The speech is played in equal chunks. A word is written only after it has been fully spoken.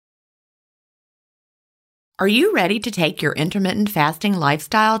Are you ready to take your intermittent fasting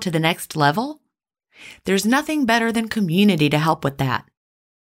lifestyle to the next level? There's nothing better than community to help with that.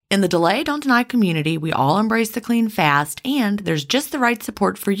 In the Delay Don't Deny community, we all embrace the clean fast, and there's just the right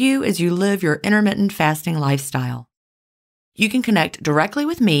support for you as you live your intermittent fasting lifestyle. You can connect directly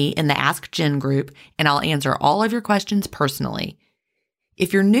with me in the Ask Jen group, and I'll answer all of your questions personally.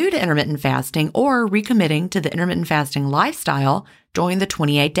 If you're new to intermittent fasting or recommitting to the intermittent fasting lifestyle, join the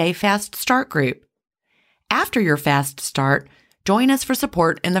 28-Day Fast Start group. After your fast start, join us for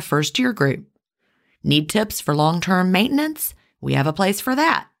support in the First Year group. Need tips for long-term maintenance? We have a place for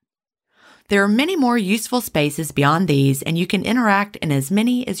that. There are many more useful spaces beyond these, and you can interact in as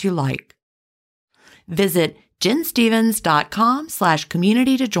many as you like. Visit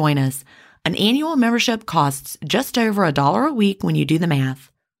jenstevens.com/community to join us. An annual membership costs just over $1 a week when you do the math.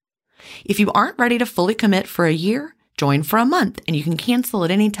 If you aren't ready to fully commit for a year, join for a month and you can cancel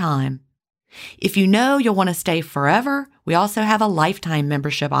at any time. If you know you'll want to stay forever, we also have a lifetime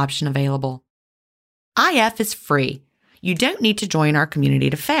membership option available. IF is free. You don't need to join our community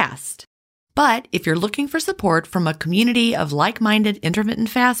to fast. But if you're looking for support from a community of like-minded intermittent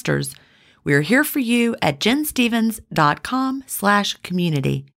fasters, we're here for you at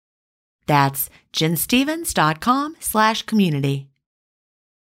jenstevens.com/community. That's jenstevens.com/community.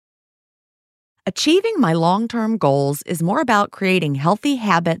 Achieving my long-term goals is more about creating healthy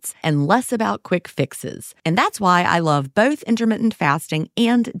habits and less about quick fixes. And that's why I love both intermittent fasting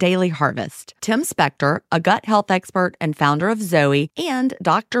and Daily Harvest. Tim Spector, a gut health expert and founder of Zoe, and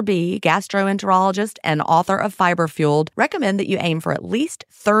Dr. B, gastroenterologist and author of Fiber Fueled, recommend that you aim for at least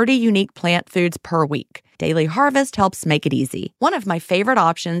 30 unique plant foods per week. Daily Harvest helps make it easy. One of my favorite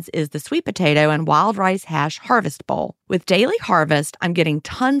options is the sweet potato and wild rice hash harvest bowl. With Daily Harvest, I'm getting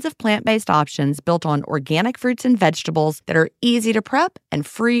tons of plant-based options built on organic fruits and vegetables that are easy to prep and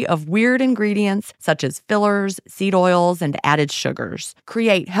free of weird ingredients such as fillers, seed oils, and added sugars.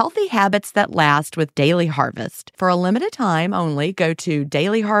 Create healthy habits that last with Daily Harvest. For a limited time only, go to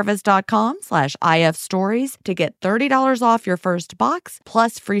dailyharvest.com/ifstories to get $30 off your first box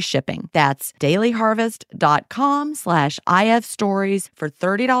plus free shipping. That's dailyharvest.com/ifstories for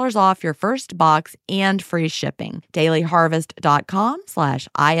 $30 off your first box and free shipping.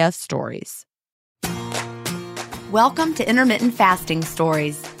 dailyharvest.com/ifstories. Welcome to Intermittent Fasting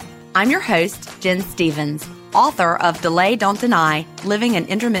Stories. I'm your host, Jen Stevens, author of Delay Don't Deny, Living an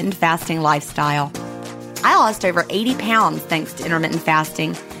Intermittent Fasting Lifestyle. I lost over 80 pounds thanks to intermittent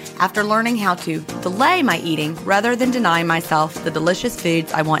fasting after learning how to delay my eating rather than deny myself the delicious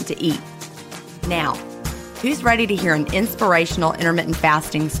foods I want to eat. Now, who's ready to hear an inspirational intermittent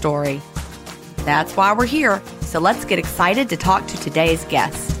fasting story? That's why we're here, so let's get excited to talk to today's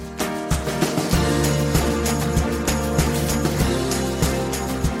guest.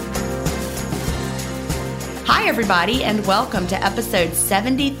 Hi, everybody, and welcome to episode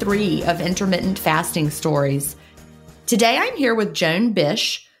 73 of Intermittent Fasting Stories. Today, I'm here with Joan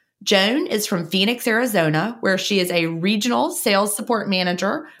Bish. Joan is from Phoenix, Arizona, where she is a regional sales support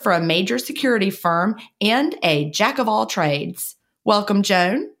manager for a major security firm and a jack of all trades. Welcome,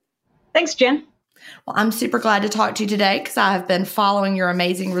 Joan. Thanks, Jen. Well, I'm super glad to talk to you today because I have been following your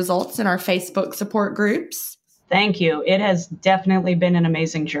amazing results in our Facebook support groups. Thank you. It has definitely been an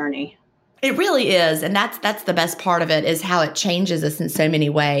amazing journey. It really is. And that's the best part of it, is how it changes us in so many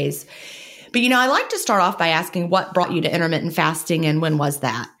ways. But, I like to start off by asking what brought you to intermittent fasting and when was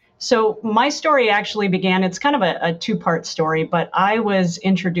that? So my story actually began, it's kind of a two-part story, but I was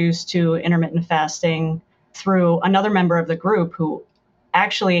introduced to intermittent fasting through another member of the group who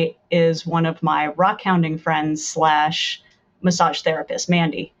actually is one of my rock hounding friends / massage therapist,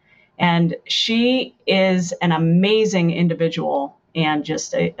 Mandy. And she is an amazing individual and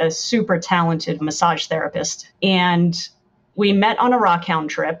just a super talented massage therapist. And we met on a rock hound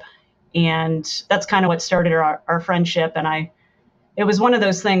trip, and that's kind of what started our friendship. And it was one of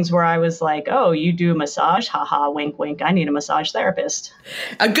those things where I was like, oh, you do massage? Haha, wink, wink. I need a massage therapist.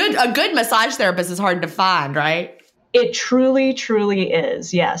 A good massage therapist is hard to find, right? It truly, truly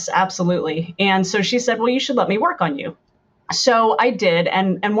is. Yes, absolutely. And so she said, well, you should let me work on you. So I did.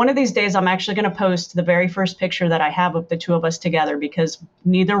 And one of these days, I'm actually going to post the very first picture that I have of the two of us together because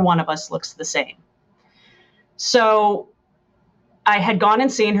neither one of us looks the same. So I had gone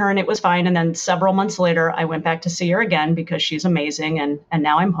and seen her and it was fine. And then several months later, I went back to see her again because she's amazing. And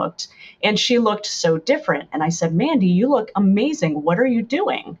now I'm hooked. And she looked so different. And I said, Mandy, you look amazing. What are you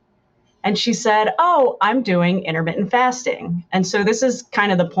doing? And she said, oh, I'm doing intermittent fasting. And so this is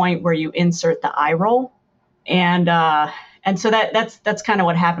kind of the point where you insert the eye roll. And so that's kind of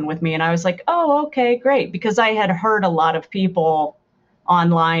what happened with me. And I was like, oh, okay, great. Because I had heard a lot of people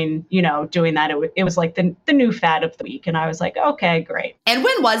online, doing that. It was like the new fad of the week. And I was like, okay, great. And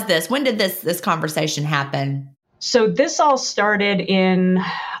when was this? When did this conversation happen? So this all started in,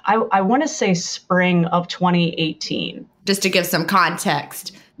 I want to say spring of 2018. Just to give some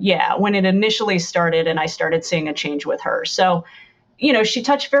context. Yeah, when it initially started and I started seeing a change with her. So, she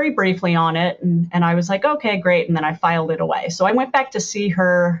touched very briefly on it and I was like, okay, great. And then I filed it away. So I went back to see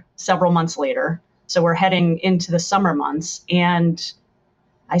her several months later. So we're heading into the summer months. And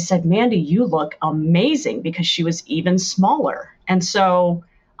I said, Mandy, you look amazing, because she was even smaller. And so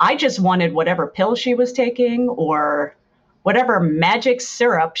I just wanted whatever pill she was taking or whatever magic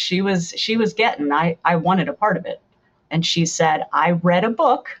syrup she was getting. I wanted a part of it. And she said, I read a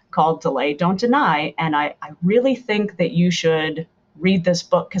book called Delay, Don't Deny. And I really think that you should read this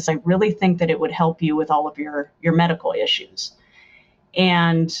book, because I really think that it would help you with all of your medical issues.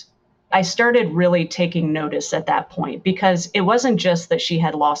 And I started really taking notice at that point, because it wasn't just that she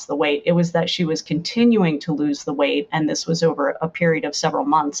had lost the weight. It was that she was continuing to lose the weight. And this was over a period of several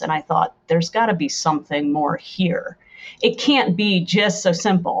months. And I thought, there's got to be something more here. It can't be just so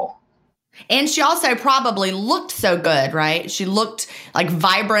simple. And she also probably looked so good, right? She looked like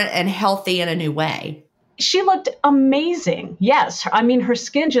vibrant and healthy in a new way. She looked amazing. Yes. I mean, her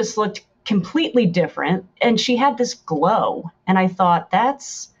skin just looked completely different. And she had this glow. And I thought, that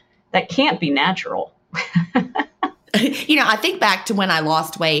can't be natural. I think back to when I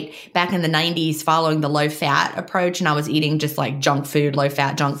lost weight back in the 90s following the low fat approach, and I was eating just like junk food, low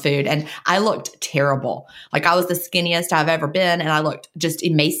fat junk food. And I looked terrible. Like I was the skinniest I've ever been. And I looked just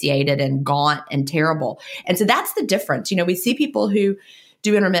emaciated and gaunt and terrible. And so that's the difference. We see people who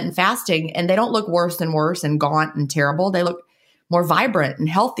do intermittent fasting and they don't look worse and gaunt and terrible. They look more vibrant and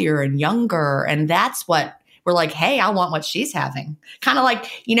healthier and younger. And that's what we're like, hey, I want what she's having. Kind of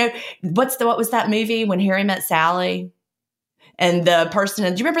like, what was that movie When Harry Met Sally? And the person, do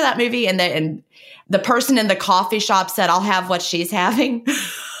you remember that movie? And the person in the coffee shop said, I'll have what she's having.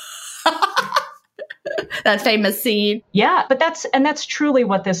 That famous scene. Yeah, but that's truly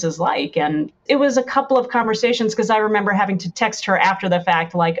what this is like. And it was a couple of conversations, because I remember having to text her after the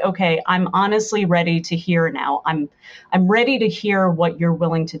fact, like, okay, I'm honestly ready to hear now. I'm ready to hear what you're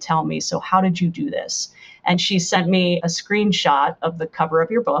willing to tell me. So how did you do this? And she sent me a screenshot of the cover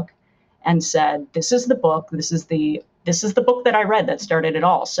of your book and said, this is the book. This is the book that I read that started it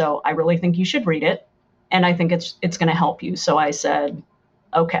all. So I really think you should read it. And I think it's going to help you. So I said,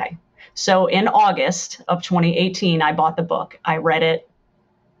 okay. So in August of 2018, I bought the book. I read it,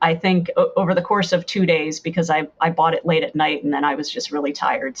 I think, over the course of 2 days, because I bought it late at night and then I was just really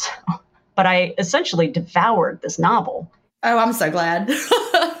tired. So. But I essentially devoured this novel. Oh, I'm so glad.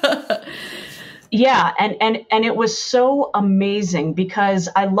 Yeah. And it was so amazing, because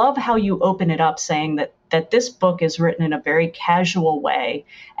I love how you open it up saying that this book is written in a very casual way,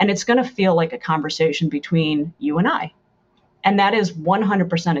 and it's going to feel like a conversation between you and I. And that is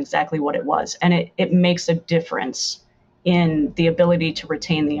 100% exactly what it was. And it makes a difference in the ability to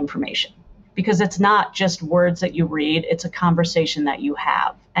retain the information, because it's not just words that you read, it's a conversation that you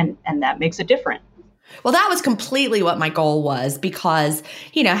have. And that makes it different. Well, that was completely what my goal was, because,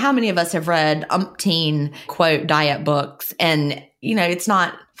 how many of us have read umpteen, quote, diet books, and, it's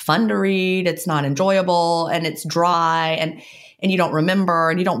not fun to read, it's not enjoyable, and it's dry, and you don't remember,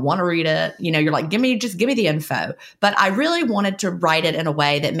 and you don't want to read it. You're like, just give me the info. But I really wanted to write it in a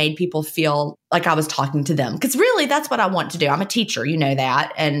way that made people feel like I was talking to them, because really that's what I want to do. I'm a teacher,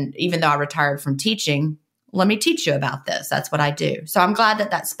 that. And even though I retired from teaching, let me teach you about this. That's what I do. So I'm glad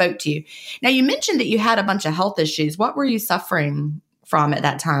that spoke to you. Now, you mentioned that you had a bunch of health issues. What were you suffering from at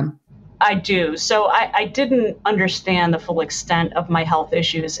that time? I do. So I didn't understand the full extent of my health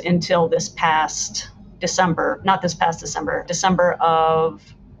issues until this past December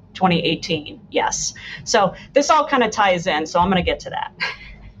of 2018. Yes. So this all kind of ties in. So I'm going to get to that.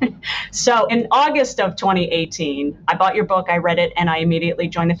 So in August of 2018, I bought your book, I read it, and I immediately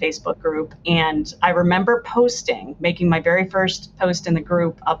joined the Facebook group. And I remember making my very first post in the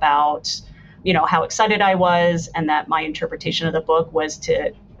group about, how excited I was, and that my interpretation of the book was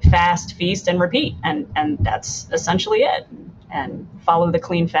to fast, feast, and repeat. And that's essentially it. And follow the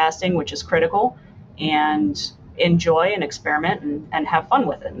clean fasting, which is critical, and enjoy and experiment and have fun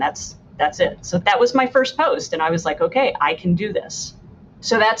with it. And that's it. So that was my first post. And I was like, okay, I can do this.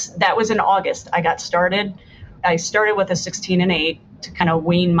 So that was in August. I got started. I started with a 16 and 8 to kind of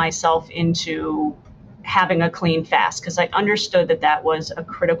wean myself into having a clean fast, because I understood that was a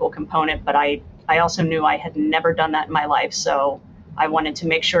critical component, but I also knew I had never done that in my life. So I wanted to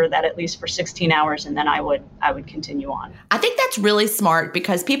make sure that at least for 16 hours, and then I would continue on. I think that's really smart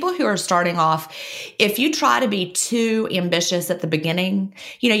because people who are starting off, if you try to be too ambitious at the beginning,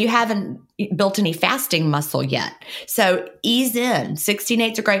 you haven't built any fasting muscle yet. So ease in.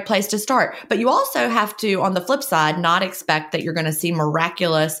 16/8 is a great place to start. But you also have to, on the flip side, not expect that you're going to see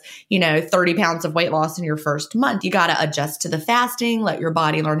miraculous, 30 pounds of weight loss in your first month. You got to adjust to the fasting, let your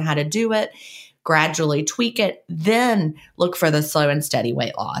body learn how to do it, gradually tweak it, then look for the slow and steady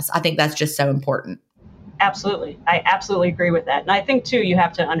weight loss. I think that's just so important. Absolutely. I absolutely agree with that. And I think, too, you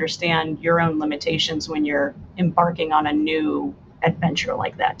have to understand your own limitations when you're embarking on a new adventure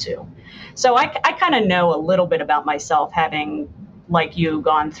like that, too. So I kind of know a little bit about myself, having, like you,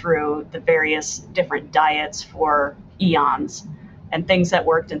 gone through the various different diets for eons and things that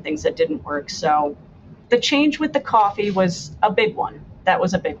worked and things that didn't work. So the change with the coffee was a big one. That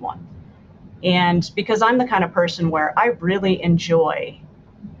was a big one. And because I'm the kind of person where I really enjoy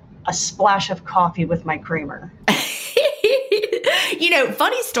a splash of coffee with my creamer.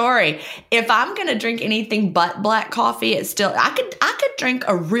 Funny story. If I'm going to drink anything but black coffee, it's still, I could drink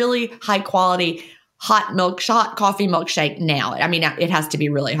a really high quality hot coffee milkshake now. I mean, it has to be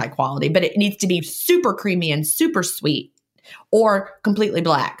really high quality, but it needs to be super creamy and super sweet or completely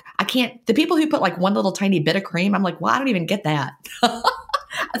black. The people who put like one little tiny bit of cream, I'm like, well, I don't even get that.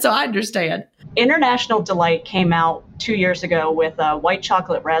 So I understand. International Delight came out 2 years ago with a white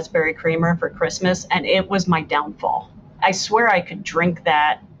chocolate raspberry creamer for Christmas, and it was my downfall. I swear I could drink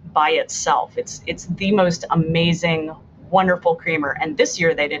that by itself. It's the most amazing, wonderful creamer. And this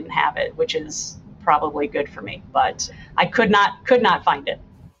year they didn't have it, which is probably good for me, but I could not find it.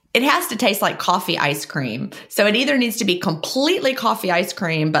 It has to taste like coffee ice cream. So it either needs to be completely coffee ice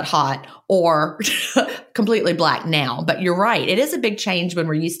cream, but hot, or completely black now. But you're right. It is a big change when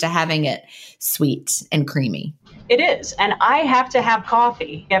we're used to having it sweet and creamy. It is. And I have to have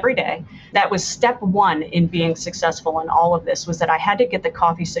coffee every day. That was step one in being successful in all of this, was that I had to get the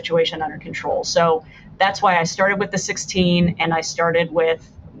coffee situation under control. So that's why I started with the 16, and I started with,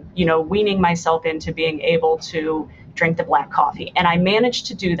 weaning myself into being able to drink the black coffee. And I managed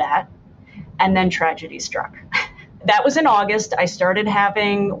to do that. And then tragedy struck. That was in August. I started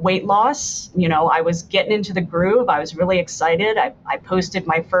having weight loss. I was getting into the groove. I was really excited. I posted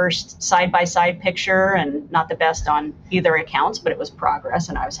my first side-by-side picture, and not the best on either accounts, but it was progress,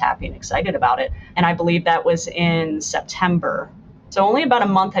 and I was happy and excited about it. And I believe that was in September. So only about a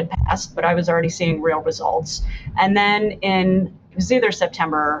month had passed, but I was already seeing real results. And then it was either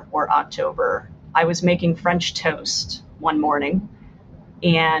September or October, I was making French toast one morning,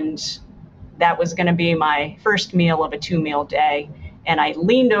 and that was going to be my first meal of a 2-meal day. And I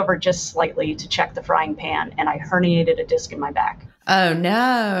leaned over just slightly to check the frying pan, and I herniated a disc in my back. Oh,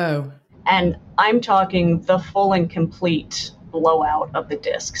 no. And I'm talking the full and complete blowout of the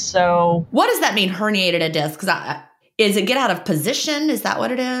disc. So what does that mean, herniated a disc? Is it get out of position? Is that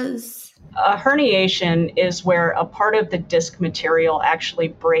what it is? A herniation is where a part of the disc material actually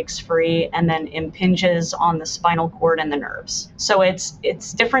breaks free and then impinges on the spinal cord and the nerves. So it's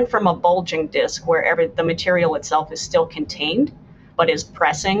different from a bulging disc where the material itself is still contained, but is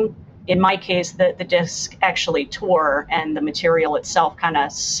pressing. In my case, the disc actually tore, and the material itself kind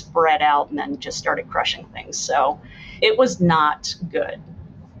of spread out and then just started crushing things. So it was not good.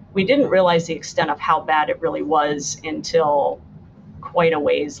 We didn't realize the extent of how bad it really was until quite a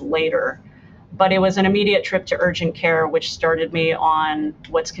ways later. But it was an immediate trip to urgent care, which started me on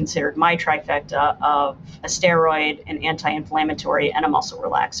what's considered my trifecta of a steroid, an anti-inflammatory, and a muscle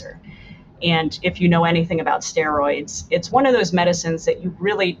relaxer. And if you know anything about steroids, it's one of those medicines that you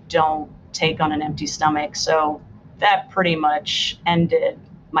really don't take on an empty stomach. So that pretty much ended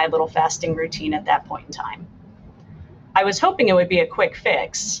my little fasting routine at that point in time. I was hoping it would be a quick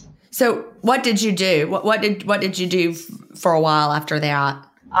fix. So what did you do? What did you do for a while after that?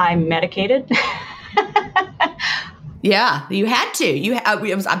 I medicated. Yeah, you had to.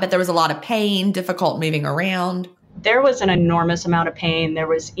 I bet there was a lot of pain, difficult moving around. There was an enormous amount of pain. There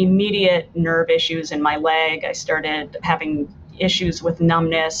was immediate nerve issues in my leg. I started having issues with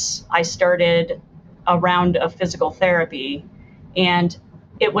numbness. I started a round of physical therapy, and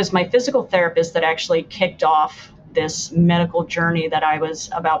it was my physical therapist that actually kicked off this medical journey that I was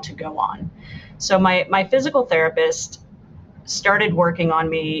about to go on. So my physical therapist started working on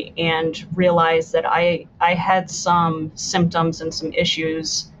me and realized that I had some symptoms and some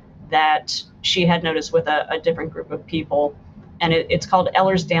issues that she had noticed with a different group of people. And it's called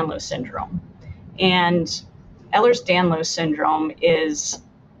Ehlers-Danlos syndrome. And Ehlers-Danlos syndrome it's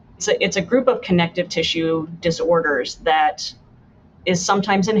a group of connective tissue disorders that is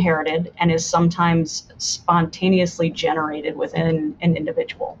sometimes inherited and is sometimes spontaneously generated within an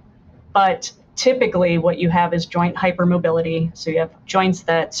individual. But typically what you have is joint hypermobility. So you have joints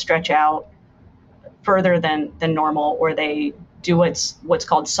that stretch out further than normal, or they do what's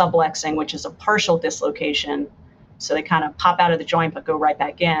called subluxing, which is a partial dislocation. So they kind of pop out of the joint but go right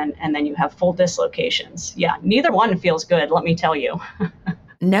back in, and then you have full dislocations. Yeah, neither one feels good, let me tell you.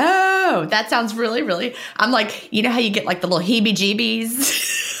 No, that sounds really, really, I'm like, you know how you get like the little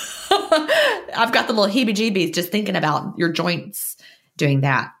heebie-jeebies? I've got the little heebie-jeebies just thinking about your joints doing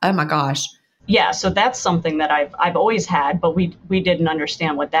that. Oh my gosh. Yeah, so that's something that I've always had, but we didn't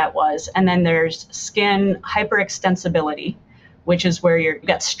understand what that was. And then there's skin hyperextensibility, which is where you've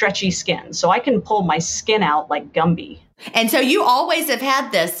got stretchy skin. So I can pull my skin out like Gumby. And so you always have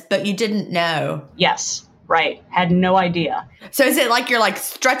had this, but you didn't know. Yes, right. Had no idea. So is it like you're like,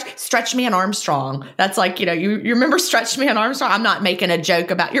 stretch me and Armstrong? That's like, you remember Stretch Me and Armstrong? I'm not making a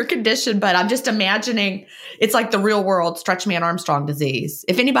joke about your condition, but I'm just imagining it's like the real world Stretch Me and Armstrong disease.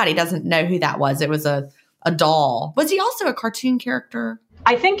 If anybody doesn't know who that was, it was a doll. Was he also a cartoon character?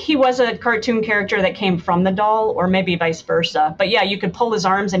 I think he was a cartoon character that came from the doll, or maybe vice versa. But yeah, you could pull his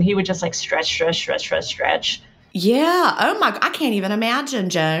arms and he would just like stretch. Yeah. Oh my, I can't even imagine,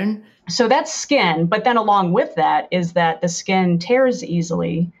 Joan. So that's skin. But then along with that is that the skin tears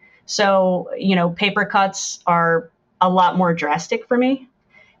easily. So, paper cuts are a lot more drastic for me.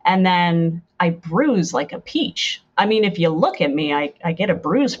 And then I bruise like a peach. I mean, if you look at me, I get a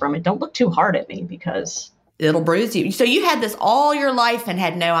bruise from it. Don't look too hard at me because it'll bruise you. So you had this all your life and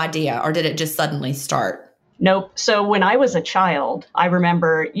had no idea, or did it just suddenly start? Nope. So when I was a child, I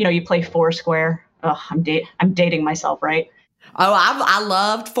remember, you play Foursquare. Oh, I'm dating myself, right? Oh, I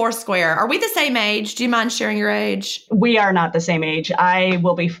loved Foursquare. Are we the same age? Do you mind sharing your age? We are not the same age. I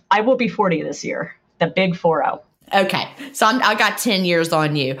will be 40 this year. The big 40. Okay. So I got 10 years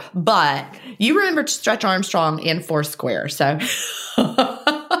on you, but you remember Stretch Armstrong in Foursquare. So,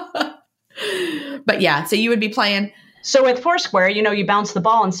 but yeah, so you would be playing. So with Foursquare, you bounce the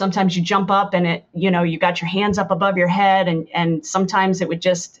ball and sometimes you jump up and it, you got your hands up above your head and sometimes it would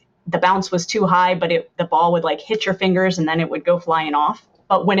the bounce was too high, but the ball would like hit your fingers and then it would go flying off.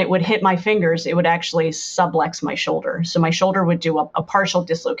 But when it would hit my fingers, it would actually sublux my shoulder. So my shoulder would do a partial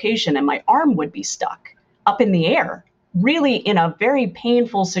dislocation and my arm would be stuck up in the air, really in a very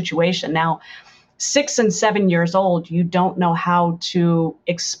painful situation. Now, 6 and 7 years old, you don't know how to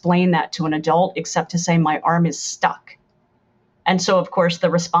explain that to an adult except to say my arm is stuck. And so, of course, the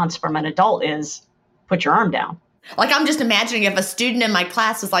response from an adult is put your arm down. Like, I'm just imagining if a student in my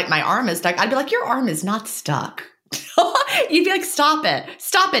class was like, my arm is stuck, I'd be like, your arm is not stuck. You'd be like, stop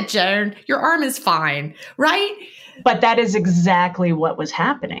it, Joan. Your arm is fine, right? But that is exactly what was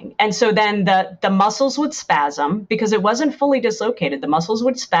happening. And so then the muscles would spasm because it wasn't fully dislocated. The muscles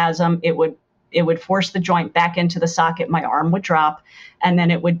would spasm. It would force the joint back into the socket. My arm would drop and then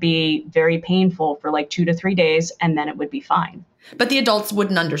it would be very painful for like 2 to 3 days and then it would be fine. But the adults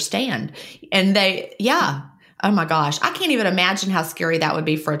wouldn't understand. And oh my gosh, I can't even imagine how scary that would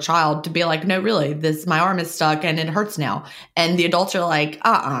be for a child to be like, no, really, my arm is stuck and it hurts now. And the adults are like,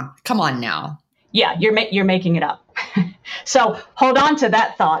 come on now. Yeah, you're making it up. So hold on to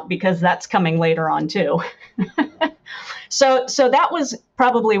that thought because that's coming later on too. So that was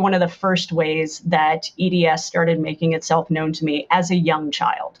probably one of the first ways that EDS started making itself known to me as a young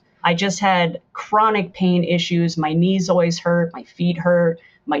child. I just had chronic pain issues. My knees always hurt, my feet hurt,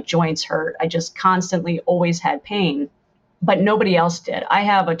 my joints hurt. I just constantly always had pain, but nobody else did. I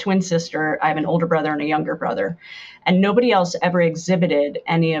have a twin sister. I have an older brother and a younger brother, and nobody else ever exhibited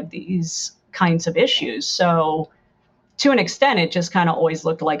any of these kinds of issues. So to an extent, it just kind of always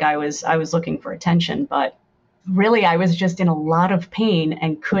looked like I was looking for attention, but really I was just in a lot of pain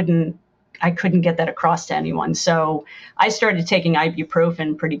and I couldn't get that across to anyone. So I started taking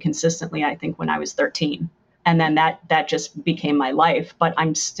ibuprofen pretty consistently, I think, when I was 13. And then that just became my life. But I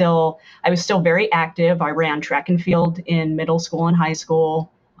was still very active. I ran track and field in middle school and high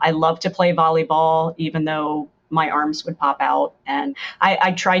school. I loved to play volleyball, even though my arms would pop out. And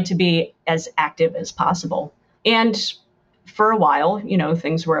I tried to be as active as possible. And for a while,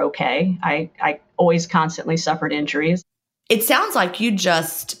 things were okay. I always constantly suffered injuries. It sounds like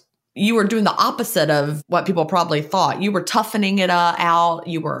you were doing the opposite of what people probably thought. You were toughening it out.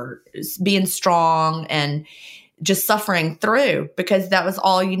 You were being strong and just suffering through because that was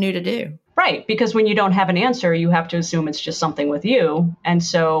all you knew to do. Right. Because when you don't have an answer, you have to assume it's just something with you. And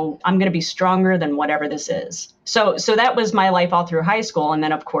so I'm going to be stronger than whatever this is. So that was my life all through high school. And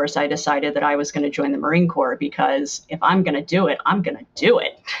then, of course, I decided that I was going to join the Marine Corps because if I'm going to do it, I'm going to do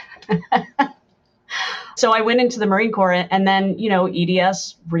it. So I went into the Marine Corps, and then,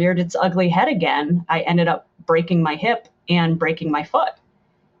 EDS reared its ugly head again. I ended up breaking my hip and breaking my foot.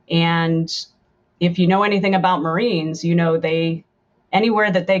 And if you know anything about Marines,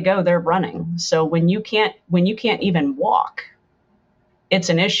 anywhere that they go, they're running. So when you can't even walk, it's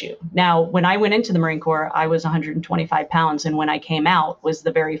an issue. Now, when I went into the Marine Corps, I was 125 pounds. And when I came out was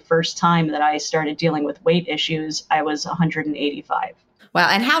the very first time that I started dealing with weight issues. I was 185. Wow.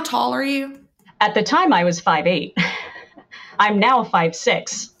 And how tall are you? At the time, I was 5'8". I'm now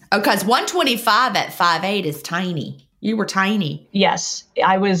 5'6". Oh, because 125 at 5'8" is tiny. You were tiny. Yes,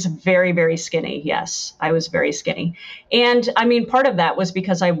 I was very, very skinny. Yes, I was very skinny. And I mean, part of that was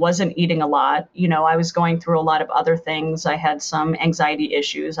because I wasn't eating a lot. I was going through a lot of other things. I had some anxiety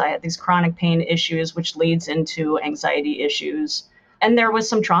issues. I had these chronic pain issues, which leads into anxiety issues. And there was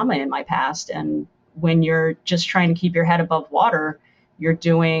some trauma in my past. And when you're just trying to keep your head above water, you're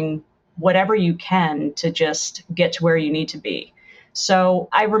doing whatever you can to just get to where you need to be. So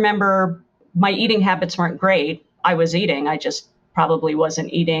I remember my eating habits weren't great. I was eating. I just probably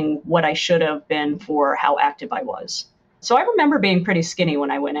wasn't eating what I should have been for how active I was. So I remember being pretty skinny when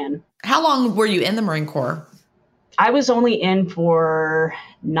I went in. How long were you in the Marine Corps? I was only in for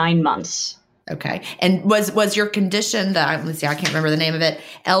 9 months. Okay. And was your condition let's see, I can't remember the name of it,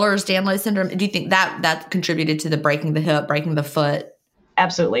 Ehlers-Danlos syndrome? Do you think that contributed to the breaking the hip, breaking the foot?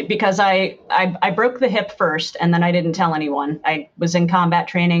 Absolutely, because I broke the hip first, and then I didn't tell anyone. I was in combat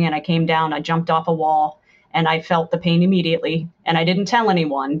training, and I came down, I jumped off a wall, and I felt the pain immediately. And I didn't tell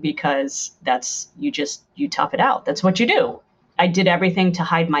anyone because you tough it out. That's what you do. I did everything to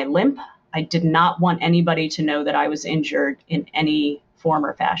hide my limp. I did not want anybody to know that I was injured in any form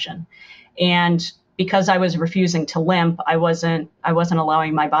or fashion. And because I was refusing to limp, I wasn't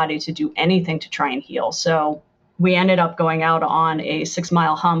allowing my body to do anything to try and heal. So we ended up going out on a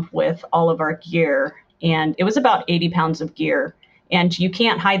 6-mile hump with all of our gear, and it was about 80 pounds of gear. And you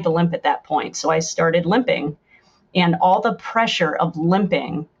can't hide the limp at that point. So I started limping, and all the pressure of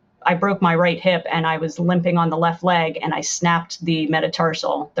limping, I broke my right hip and I was limping on the left leg, and I snapped the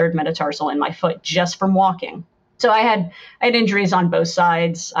third metatarsal in my foot just from walking. So I had injuries on both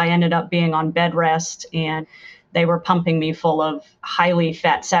sides. I ended up being on bed rest, and they were pumping me full of highly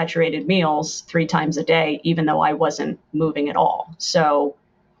fat saturated meals 3 times a day, even though I wasn't moving at all. So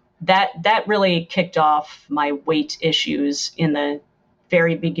that really kicked off my weight issues in the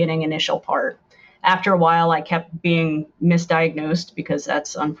very beginning initial part. After a while, I kept being misdiagnosed because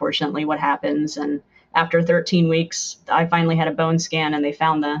that's unfortunately what happens. And after 13 weeks, I finally had a bone scan, and they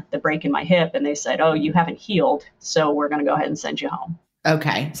found the break in my hip, and they said, "Oh, you haven't healed, so we're going to go ahead and send you home."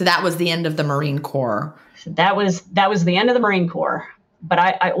 Okay. So that was the end of the Marine Corps. So that was the end of the Marine Corps. But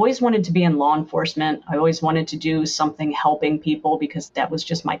I always wanted to be in law enforcement. I always wanted to do something helping people because that was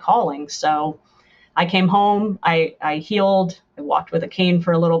just my calling. So I came home, I healed, I walked with a cane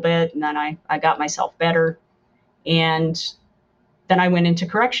for a little bit, and then I got myself better. And then I went into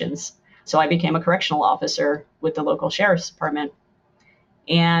corrections. So I became a correctional officer with the local sheriff's department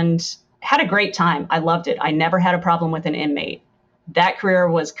and had a great time. I loved it. I never had a problem with an inmate. That career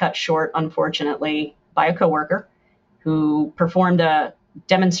was cut short, unfortunately, by a coworker who performed a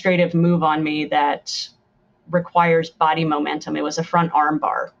demonstrative move on me that requires body momentum. It was a front arm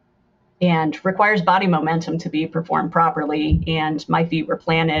bar and requires body momentum to be performed properly. And my feet were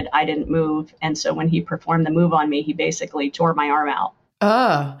planted. I didn't move. And so when he performed the move on me, he basically tore my arm out.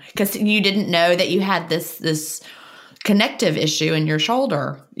 Oh, because you didn't know that you had this connective issue in your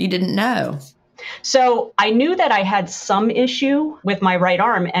shoulder. You didn't know. So I knew that I had some issue with my right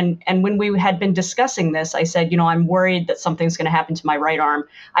arm. And when we had been discussing this, I said, I'm worried that something's going to happen to my right arm.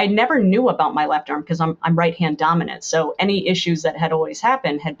 I never knew about my left arm because I'm right hand dominant. So any issues that had always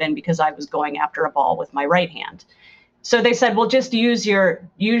happened had been because I was going after a ball with my right hand. So they said, well, just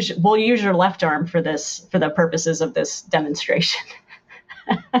we'll use your left arm for the purposes of this demonstration.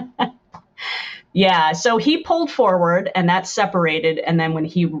 Yeah, so he pulled forward and that separated. And then when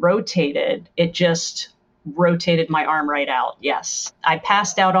he rotated, it just rotated my arm right out. Yes. I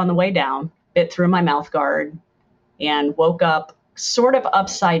passed out on the way down, bit through my mouth guard, and woke up sort of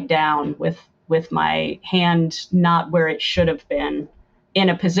upside down with my hand not where it should have been, in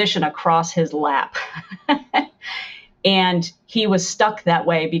a position across his lap. And he was stuck that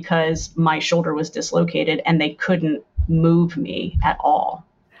way because my shoulder was dislocated and they couldn't move me at all.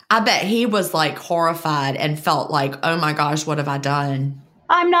 I bet he was like horrified and felt like, oh my gosh, what have I done?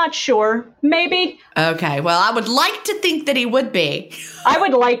 I'm not sure. Maybe. Okay. Well, I would like to think that he would be. I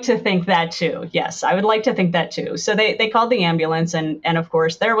would like to think that too. Yes, I would like to think that too. So they called the ambulance and of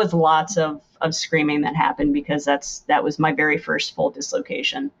course there was lots of screaming that happened because that was my very first full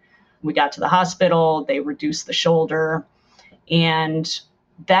dislocation. We got to the hospital, they reduced the shoulder, and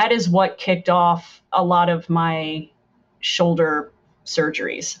that is what kicked off a lot of my shoulder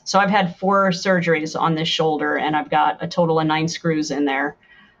surgeries. So I've had 4 surgeries on this shoulder, and I've got a total of 9 screws in there,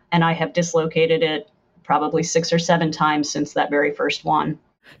 and I have dislocated it probably 6 or 7 times since that very first one.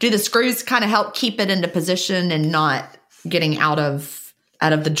 Do the screws kind of help keep it into position and not getting out of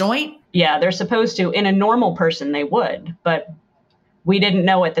the joint? Yeah, they're supposed to. In a normal person, they would, but we didn't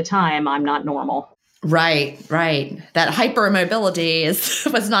know at the time I'm not normal. Right. That hypermobility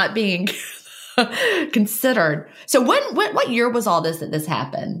was not being considered. So what year was all this that this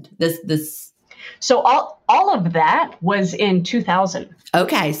happened? This. So all of that was in 2000.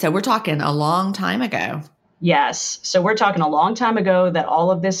 Okay, so we're talking a long time ago. Yes. So we're talking a long time ago that all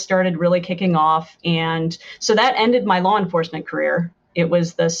of this started really kicking off. And so that ended my law enforcement career. It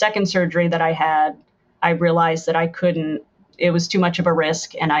was the second surgery that I had. I realized that it was too much of a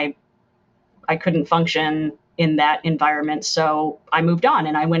risk, and I couldn't function in that environment. So I moved on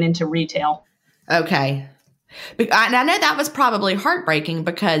and I went into retail. Okay. And I know that was probably heartbreaking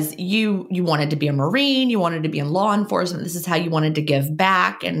because you wanted to be a Marine, you wanted to be in law enforcement. This is how you wanted to give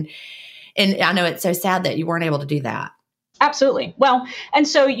back. And I know it's so sad that you weren't able to do that. Absolutely. Well, and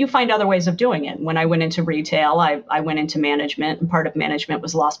so you find other ways of doing it. When I went into retail, I went into management, and part of management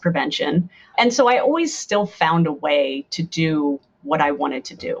was loss prevention. And so I always still found a way to do what I wanted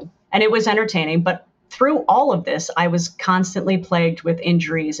to do. And it was entertaining. But through all of this, I was constantly plagued with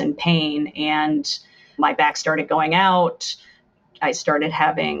injuries and pain, and my back started going out. I started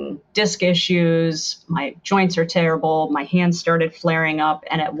having disc issues. My joints are terrible. My hands started flaring up.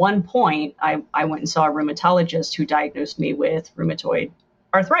 And at one point, I went and saw a rheumatologist who diagnosed me with rheumatoid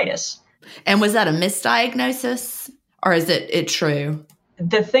arthritis. And was that a misdiagnosis, or is it true?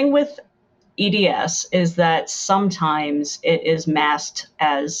 The thing with EDS is that sometimes it is masked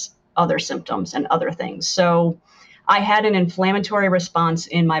as other symptoms and other things. So I had an inflammatory response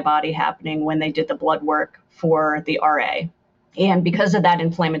in my body happening when they did the blood work for the RA. And because of that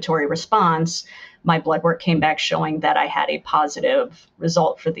inflammatory response, my blood work came back showing that I had a positive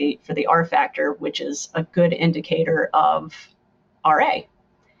result for the R factor, which is a good indicator of RA.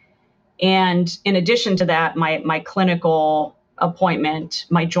 And in addition to that, my clinical appointment,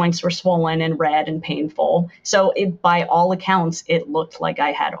 my joints were swollen and red and painful. So by all accounts, it looked like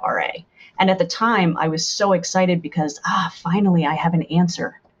I had RA. And at the time, I was so excited because, finally, I have an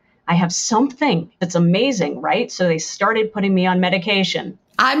answer. I have something that's amazing, right? So they started putting me on medication.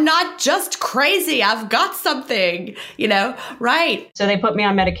 I'm not just crazy. I've got something, right? So they put me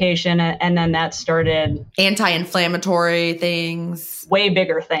on medication, and then that started anti-inflammatory things, way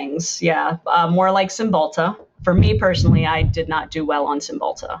bigger things. Yeah. More like Cymbalta. For me personally, I did not do well on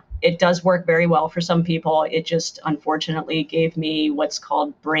Cymbalta. It does work very well for some people. It just unfortunately gave me what's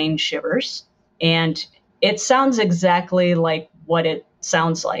called brain shivers. And it sounds exactly like what it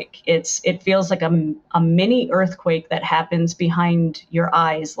sounds like. It feels like a mini earthquake that happens behind your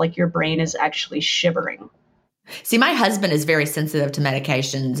eyes, like your brain is actually shivering. See, my husband is very sensitive to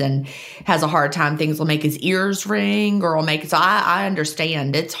medications and has a hard time. Things will make his ears ring or will make, so I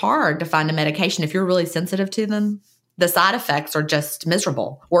understand. It's hard to find a medication if you're really sensitive to them. The side effects are just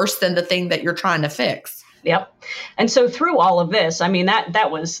miserable, worse than the thing that you're trying to fix. Yep. And so through all of this, I mean,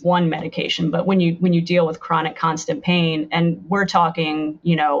 that was one medication, but when you deal with chronic constant pain, and we're talking,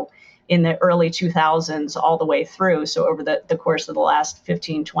 in the early 2000s all the way through. So over the course of the last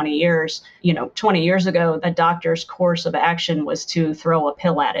 15, 20 years, 20 years ago, a doctor's course of action was to throw a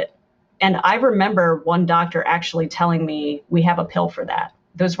pill at it. And I remember one doctor actually telling me, we have a pill for that.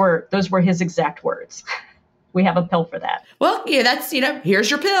 Those were his exact words. We have a pill for that. Well, yeah, that's, here's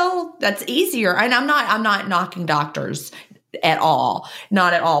your pill. That's easier. And I'm not knocking doctors at all,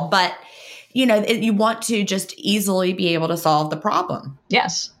 not at all. But, you want to just easily be able to solve the problem.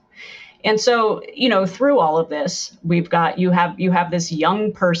 Yes. And so, through all of this, you have this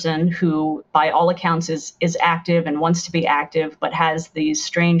young person who, by all accounts, is active and wants to be active, but has these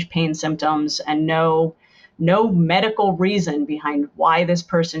strange pain symptoms and no medical reason behind why this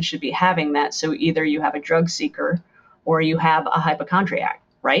person should be having that. So either you have a drug seeker or you have a hypochondriac,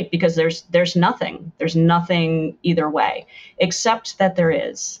 right? Because there's nothing either way, except that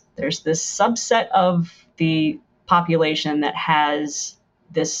there's this subset of the population that has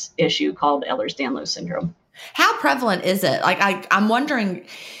this issue called Ehlers-Danlos syndrome. How prevalent is it? Like, I'm wondering,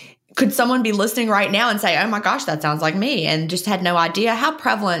 could someone be listening right now and say, oh my gosh, that sounds like me, and just had no idea? How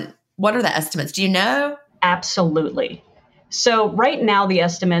prevalent? What are the estimates? Do you know? Absolutely. So right now, the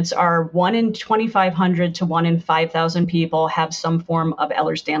estimates are 1 in 2,500 to 1 in 5,000 people have some form of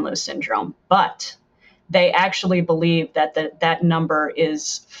Ehlers-Danlos syndrome. But they actually believe that that number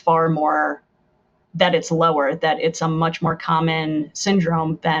is far more, that it's lower, that it's a much more common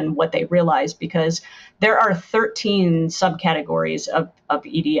syndrome than what they realize, because there are 13 subcategories of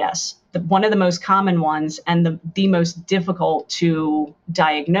EDS. One of the most common ones and the most difficult to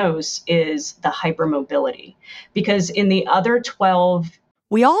diagnose is the hypermobility, because in the other 12,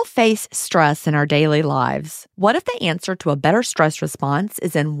 we all face stress in our daily lives. What if the answer to a better stress response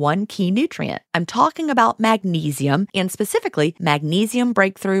is in one key nutrient? I'm talking about magnesium, and specifically Magnesium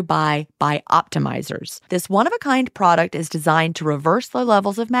Breakthrough by Bioptimizers. This one-of-a-kind product is designed to reverse low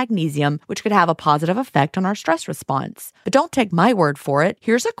levels of magnesium, which could have a positive effect on our stress response. But don't take my word for it.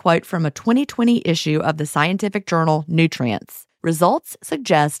 Here's a quote from a 2020 issue of the scientific journal Nutrients. Results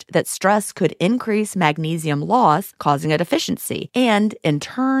suggest that stress could increase magnesium loss, causing a deficiency, and in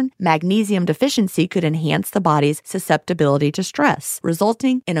turn, magnesium deficiency could enhance the body's susceptibility to stress,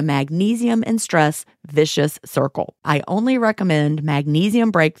 resulting in a magnesium and stress vicious circle. I only recommend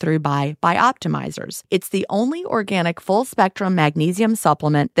Magnesium Breakthrough by Bioptimizers. It's the only organic full-spectrum magnesium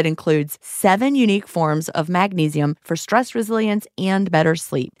supplement that includes 7 unique forms of magnesium for stress resilience and better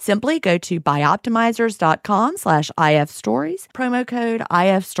sleep. Simply go to bioptimizers.com/ifstories, promo code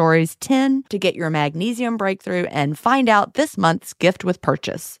IFStories10 to get your Magnesium Breakthrough and find out this month's gift with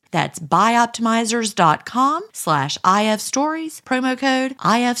purchase. That's bioptimizers.com/IFstories, promo code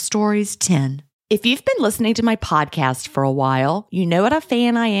IFStories10. If you've been listening to my podcast for a while, you know what a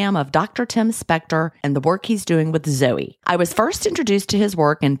fan I am of Dr. Tim Spector and the work he's doing with Zoe. I was first introduced to his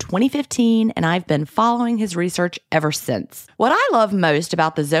work in 2015, and I've been following his research ever since. What I love most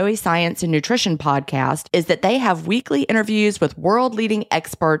about the Zoe Science and Nutrition podcast is that they have weekly interviews with world-leading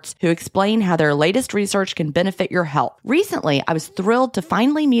experts who explain how their latest research can benefit your health. Recently, I was thrilled to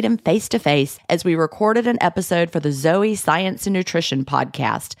finally meet him face-to-face as we recorded an episode for the Zoe Science and Nutrition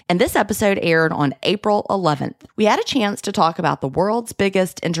podcast, and this episode aired on April 11th. We had a chance to talk about the world's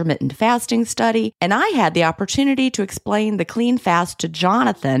biggest intermittent fasting study, and I had the opportunity to explain the clean fast to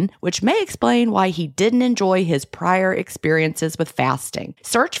Jonathan, which may explain why he didn't enjoy his prior experiences with fasting.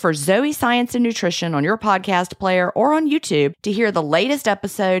 Search for Zoe Science and Nutrition on your podcast player or on YouTube to hear the latest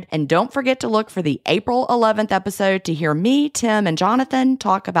episode, and don't forget to look for the April 11th episode to hear me, Tim, and Jonathan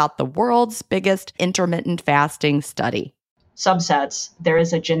talk about the world's biggest intermittent fasting study. Subsets, there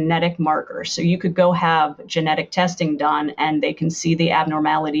is a genetic marker. So you could go have genetic testing done and they can see the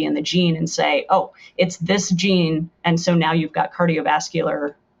abnormality in the gene and say, oh, it's this gene. And so now you've got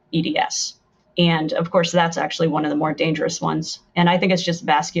cardiovascular EDS. And of course, that's actually one of the more dangerous ones. And I think it's just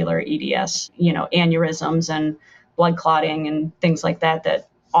vascular EDS, aneurysms and blood clotting and things like that, that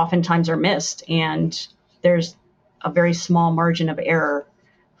oftentimes are missed. And there's a very small margin of error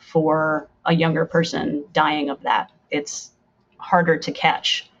for a younger person dying of that. It's harder to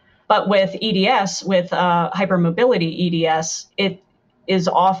catch. But with EDS, with hypermobility EDS, it is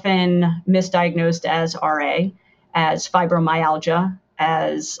often misdiagnosed as RA, as fibromyalgia,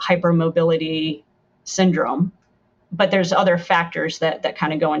 as hypermobility syndrome. But there's other factors that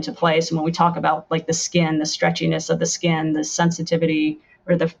kind of go into place. And when we talk about like the skin, the stretchiness of the skin, the sensitivity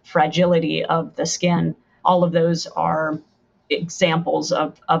or the fragility of the skin, all of those are examples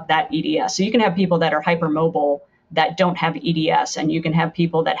of that EDS. So you can have people that are hypermobile that don't have EDS, and you can have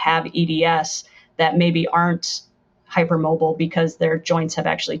people that have EDS that maybe aren't hypermobile because their joints have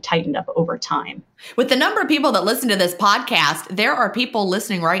actually tightened up over time. With the number of people that listen to this podcast, there are people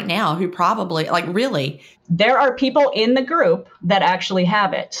listening right now who probably, really. There are people in the group that actually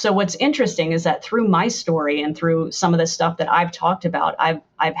have it. So what's interesting is that through my story and through some of the stuff that I've talked about,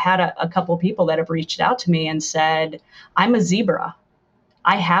 I've had a couple of people that have reached out to me and said, I'm a zebra.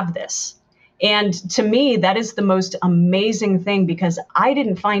 I have this. And to me, that is the most amazing thing, because I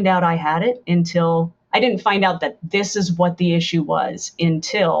didn't find out I had it until I didn't find out that this is what the issue was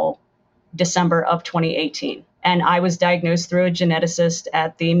until December of 2018. And I was diagnosed through a geneticist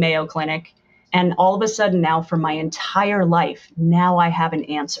at the Mayo Clinic. And all of a sudden now, for my entire life, now I have an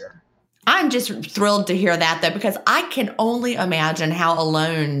answer. I'm just thrilled to hear that, though, because I can only imagine how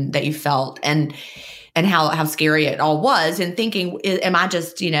alone that you felt and how scary it all was, and thinking, am I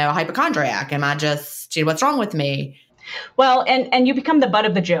just, a hypochondriac? Am I just, what's wrong with me? Well, and you become the butt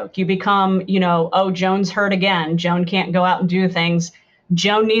of the joke. You become, oh, Joan's hurt again. Joan can't go out and do things.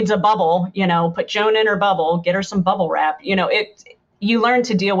 Joan needs a bubble, put Joan in her bubble, get her some bubble wrap. you learn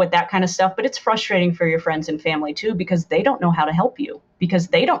to deal with that kind of stuff, but it's frustrating for your friends and family too, because they don't know how to help you, because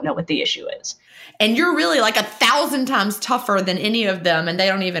they don't know what the issue is. And you're really like 1,000 times tougher than any of them, and they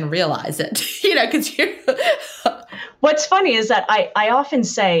don't even realize it, because you're... What's funny is that I often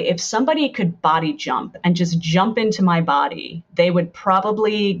say if somebody could body jump and just jump into my body, they would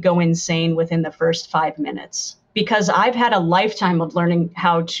probably go insane within the first 5 minutes, because I've had a lifetime of learning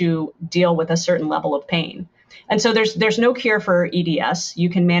how to deal with a certain level of pain. And so there's no cure for EDS. You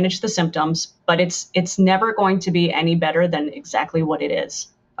can manage the symptoms, but it's never going to be any better than exactly what it is.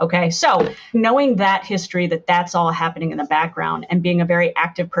 Okay, so knowing that history, that's all happening in the background, and being a very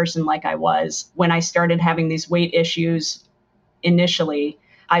active person like I was, when I started having these weight issues initially,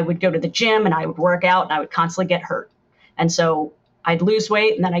 I would go to the gym and I would work out and I would constantly get hurt. And so I'd lose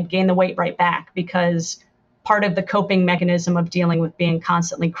weight and then I'd gain the weight right back, because part of the coping mechanism of dealing with being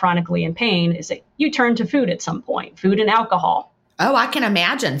constantly chronically in pain is that you turn to food at some point, food and alcohol. Oh, I can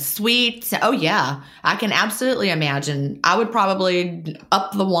imagine. Sweets. Oh, yeah. I can absolutely imagine. I would probably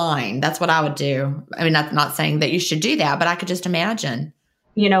up the wine. That's what I would do. I mean, not saying that you should do that, but I could just imagine.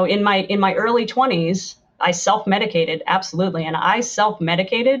 In my early 20s, I self-medicated, absolutely. And I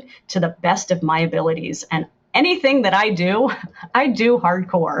self-medicated to the best of my abilities. And anything that I do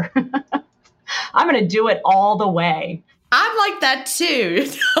hardcore. I'm going to do it all the way. I'm like that too.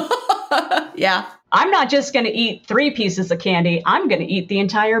 Yeah. I'm not just going to eat 3 pieces of candy. I'm going to eat the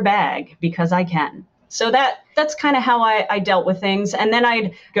entire bag because I can. So that's kind of how I dealt with things. And then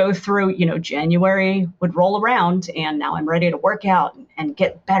I'd go through, January would roll around and now I'm ready to work out and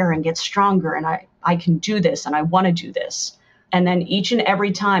get better and get stronger. And I can do this and I want to do this. And then each and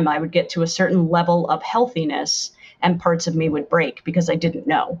every time I would get to a certain level of healthiness, and parts of me would break because I didn't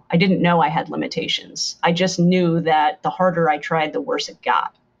know. I didn't know I had limitations. I just knew that the harder I tried, the worse it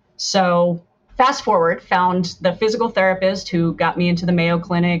got. So fast forward, found the physical therapist who got me into the Mayo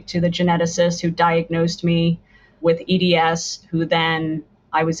Clinic, to the geneticist who diagnosed me with EDS, who then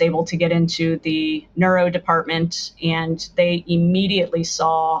I was able to get into the neuro department, and they immediately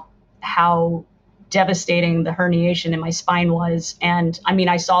saw how devastating the herniation in my spine was. And I mean,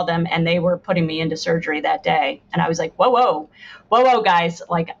 I saw them and they were putting me into surgery that day. And I was like, whoa, guys,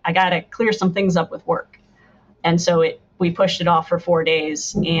 like I got to clear some things up with work. And so we pushed it off for 4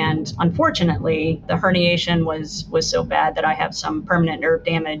 days. And unfortunately, the herniation was so bad that I have some permanent nerve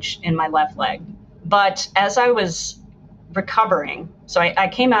damage in my left leg. But as I was recovering, so I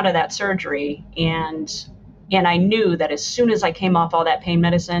came out of that surgery and I knew that as soon as I came off all that pain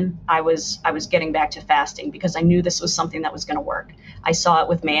medicine, I was getting back to fasting, because I knew this was something that was going to work. I saw it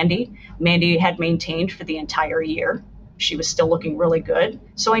with Mandy. Mandy had maintained for the entire year. She was still looking really good.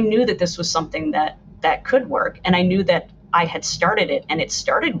 So I knew that this was something that could work. And I knew that I had started it and it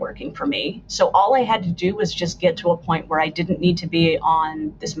started working for me. So all I had to do was just get to a point where I didn't need to be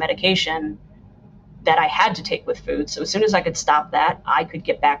on this medication that I had to take with food. So as soon as I could stop that, I could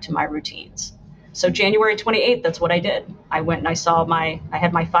get back to my routines. So January 28th, that's what I did. I went and I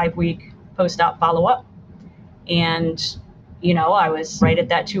had my 5-week post-op follow-up. And, I was right at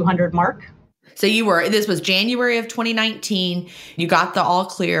that 200 mark. So this was January of 2019. You got the all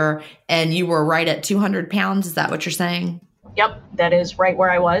clear and you were right at 200 pounds. Is that what you're saying? Yep, that is right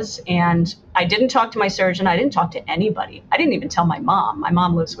where I was. And I didn't talk to my surgeon. I didn't talk to anybody. I didn't even tell my mom. My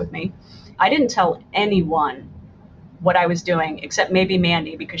mom lives with me. I didn't tell anyone what I was doing, except maybe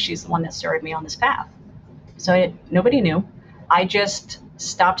Mandy, because she's the one that started me on this path. So nobody knew. I just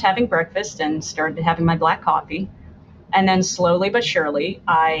stopped having breakfast and started having my black coffee. And then slowly but surely,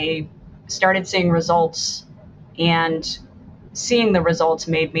 I started seeing results, and seeing the results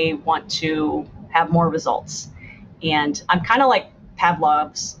made me want to have more results. And I'm kind of like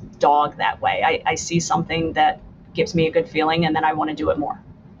Pavlov's dog that way. I see something that gives me a good feeling, and then I want to do it more.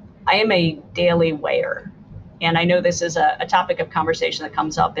 I am a daily weigher. And I know this is a topic of conversation that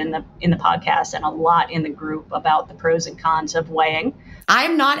comes up in the podcast and a lot in the group about the pros and cons of weighing.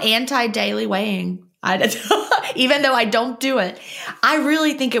 I'm not anti-daily weighing. Even though I don't do it, I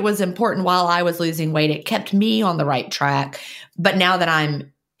really think it was important while I was losing weight. It kept me on the right track. But now that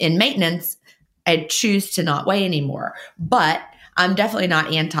I'm in maintenance, I choose to not weigh anymore. But I'm definitely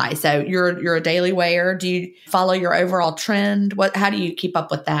not anti. So you're a daily weigher. Do you follow your overall trend? How do you keep up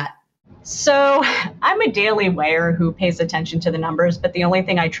with that? So I'm a daily weigher who pays attention to the numbers, but the only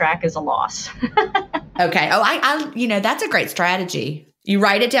thing I track is a loss. Okay. Oh, I that's a great strategy. You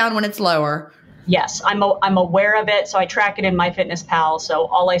write it down when it's lower. Yes, I'm aware of it. So I track it in MyFitnessPal. So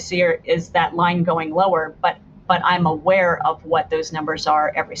all I see is that line going lower, but I'm aware of what those numbers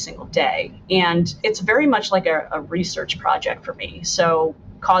are every single day. And it's very much like a research project for me. So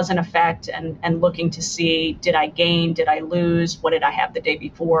cause and effect and looking to see, did I gain, did I lose, what did I have the day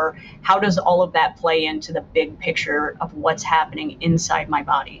before? How does all of that play into the big picture of what's happening inside my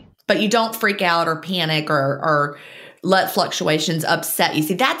body? But you don't freak out or panic or let fluctuations upset you.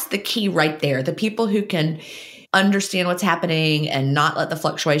 See, that's the key right there. The people who can understand what's happening and not let the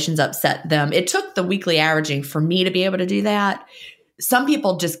fluctuations upset them. It took the weekly averaging for me to be able to do that. Some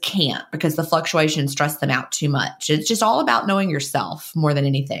people just can't because the fluctuations stress them out too much. It's just all about knowing yourself more than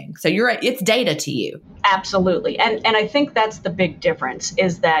anything. So it's data to you. Absolutely. And I think that's the big difference,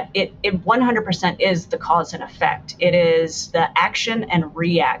 is that it 100% is the cause and effect. It is the action and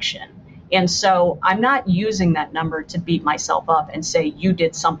reaction. And so I'm not using that number to beat myself up and say, you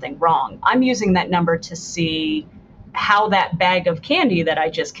did something wrong. I'm using that number to see how that bag of candy that I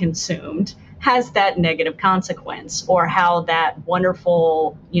just consumed has that negative consequence, or how that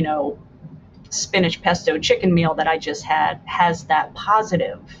wonderful, spinach pesto chicken meal that I just had has that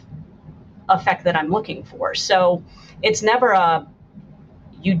positive effect that I'm looking for. So it's never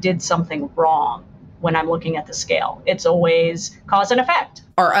you did something wrong when I'm looking at the scale. It's always cause and effect.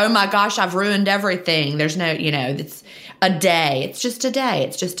 Or, oh my gosh, I've ruined everything. There's no, it's a day. It's just a day.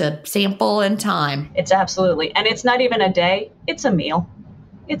 It's just a sample in time. It's absolutely. And it's not even a day. It's a meal.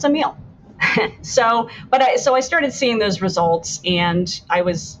 It's a meal. So I started seeing those results, and I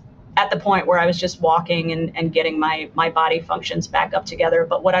was at the point where I was just walking and getting my body functions back up together.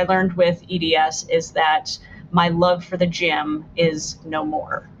 But what I learned with EDS is that my love for the gym is no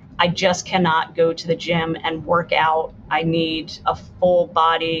more. I just cannot go to the gym and work out. I need a full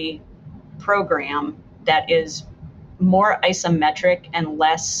body program that is more isometric and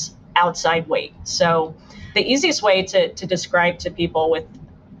less outside weight. So the easiest way to describe to people with,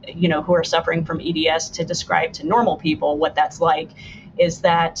 who are suffering from EDS, to describe to normal people what that's like, is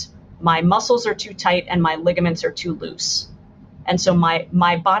that my muscles are too tight and my ligaments are too loose. And so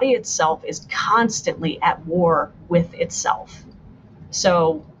my body itself is constantly at war with itself.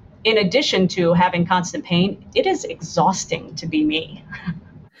 So in addition to having constant pain, it is exhausting to be me.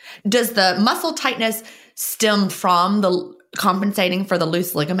 Does the muscle tightness stem from the compensating for the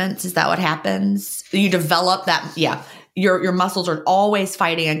loose ligaments? Is that what happens? You develop that? Yeah. Your muscles are always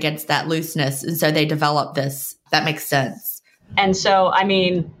fighting against that looseness. And so they develop this. That makes sense. And so,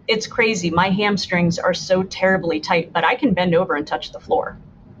 it's crazy. My hamstrings are so terribly tight, but I can bend over and touch the floor.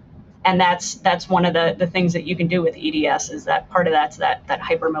 And that's one of the things that you can do with EDS, is that part of that's that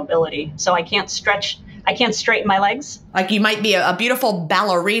hypermobility. So I can't straighten my legs. Like you might be a beautiful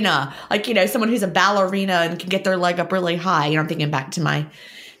ballerina, like, someone who's a ballerina and can get their leg up really high. I'm thinking back to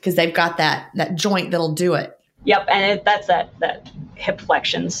because they've got that joint that'll do it. Yep. And that's that hip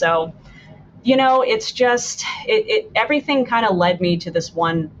flexion. So, it's just, everything kind of led me to this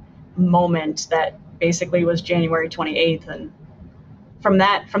one moment that basically was January 28th. And from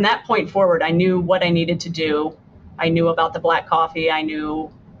that point forward, I knew what I needed to do. I knew about the black coffee. I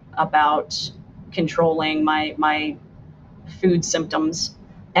knew about controlling my food symptoms.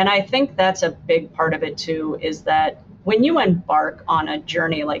 And I think that's a big part of it too, is that when you embark on a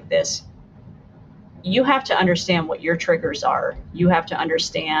journey like this, you have to understand what your triggers are. You have to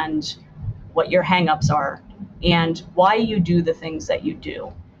understand what your hangups are and why you do the things that you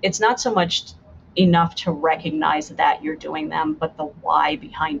do. It's not so much enough to recognize that you're doing them, but the why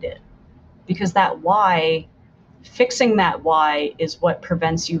behind it. Because fixing that why is what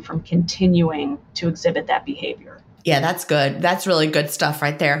prevents you from continuing to exhibit that behavior. Yeah, that's good. That's really good stuff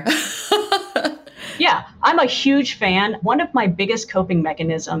right there. Yeah, I'm a huge fan. One of my biggest coping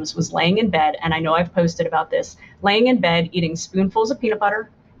mechanisms was laying in bed, and I know I've posted about this, laying in bed, eating spoonfuls of peanut butter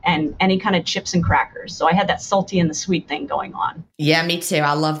and any kind of chips and crackers. So I had that salty and the sweet thing going on. Yeah, me too.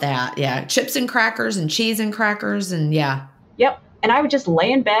 I love that. Yeah, chips and crackers and cheese and crackers and yeah. Yep. And I would just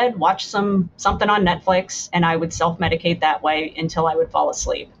lay in bed, watch something on Netflix, and I would self-medicate that way until I would fall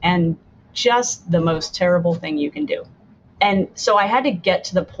asleep. And just the most terrible thing you can do. And so I had to get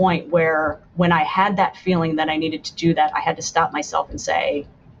to the point where when I had that feeling that I needed to do that, I had to stop myself and say,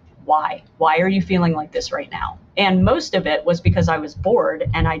 why? Why are you feeling like this right now? And most of it was because I was bored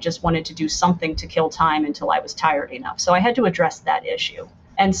and I just wanted to do something to kill time until I was tired enough. So I had to address that issue.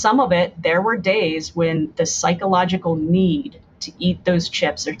 And some of it, there were days when the psychological need to eat those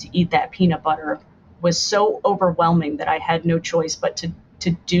chips or to eat that peanut butter was so overwhelming that I had no choice but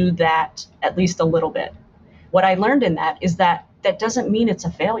to do that at least a little bit. What I learned in that is that doesn't mean it's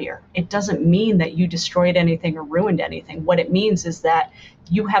a failure. It doesn't mean that you destroyed anything or ruined anything. What it means is that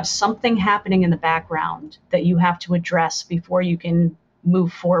you have something happening in the background that you have to address before you can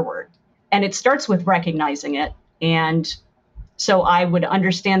move forward. And it starts with recognizing it. And so I would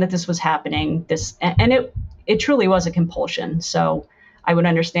understand that this was happening, and it truly was a compulsion. So I would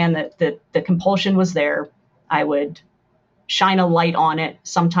understand that the compulsion was there. I would shine a light on it.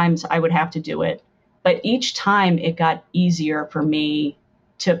 Sometimes I would have to do it. But each time it got easier for me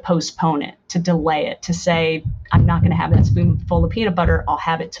to postpone it, to delay it, to say, I'm not going to have that spoonful of peanut butter. I'll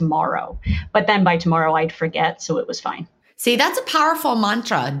have it tomorrow. But then by tomorrow I'd forget. So it was fine. See, that's a powerful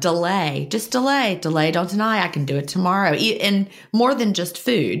mantra. Delay, just delay, don't deny. I can do it tomorrow. And more than just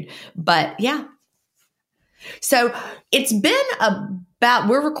food, but yeah. So it's been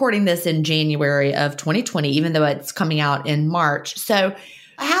we're recording this in January of 2020, even though it's coming out in March. So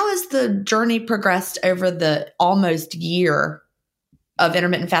how has the journey progressed over the almost year of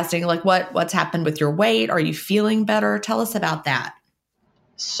intermittent fasting? Like what's happened with your weight? Are you feeling better? Tell us about that.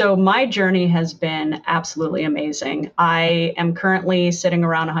 So my journey has been absolutely amazing. I am currently sitting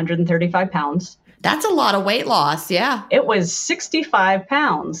around 135 pounds. That's a lot of weight loss. Yeah. It was 65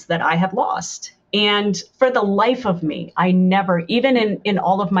 pounds that I have lost. And for the life of me, I never, even in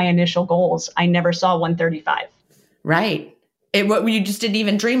all of my initial goals, I never saw 135. Right. You just didn't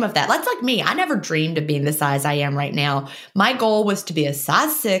even dream of that. That's like me. I never dreamed of being the size I am right now. My goal was to be a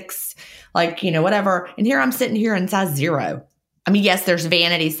size 6, whatever. And here I'm sitting here in size 0. I mean, yes, there's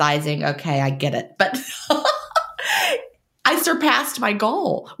vanity sizing. Okay, I get it. But I surpassed my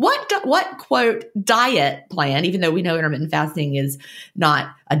goal. What quote diet plan, even though we know intermittent fasting is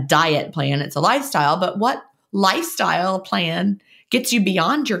not a diet plan, it's a lifestyle, but what lifestyle plan gets you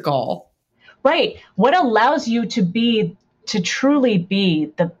beyond your goal? Right. What allows you to truly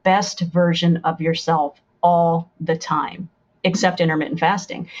be the best version of yourself all the time, except intermittent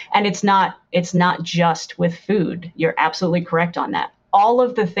fasting. And it's not just with food. You're absolutely correct on that. All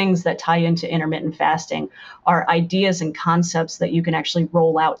of the things that tie into intermittent fasting are ideas and concepts that you can actually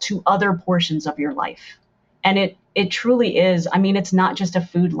roll out to other portions of your life. And it truly is. I mean, it's not just a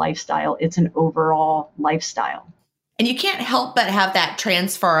food lifestyle. It's an overall lifestyle. And you can't help but have that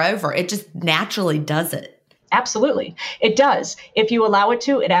transfer over. It just naturally does it. Absolutely. It does. If you allow it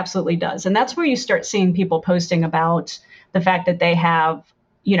to, it absolutely does. And that's where you start seeing people posting about the fact that they have,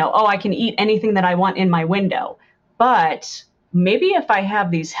 I can eat anything that I want in my window. But maybe if I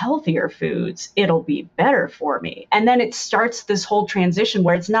have these healthier foods, it'll be better for me. And then it starts this whole transition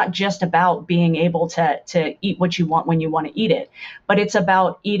where it's not just about being able to eat what you want when you want to eat it, but it's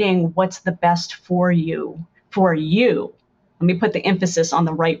about eating what's the best for you. For you. Let me put the emphasis on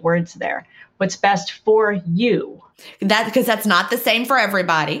the right words there. What's best for you. Because that's not the same for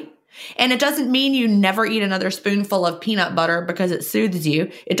everybody. And it doesn't mean you never eat another spoonful of peanut butter because it soothes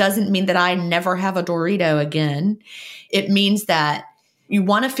you. It doesn't mean that I never have a Dorito again. It means that you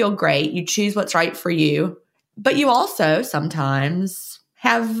want to feel great. You choose what's right for you. But you also sometimes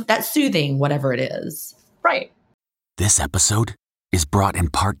have that soothing, whatever it is. Right. This episode is brought in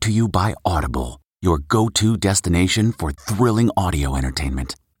part to you by Audible, your go-to destination for thrilling audio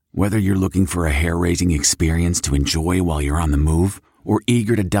entertainment. Whether you're looking for a hair-raising experience to enjoy while you're on the move or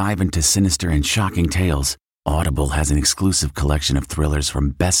eager to dive into sinister and shocking tales, Audible has an exclusive collection of thrillers from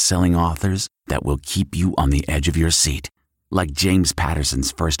best-selling authors that will keep you on the edge of your seat. Like James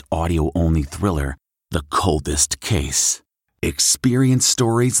Patterson's first audio-only thriller, The Coldest Case. Experience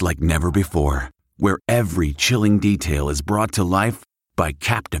stories like never before, where every chilling detail is brought to life by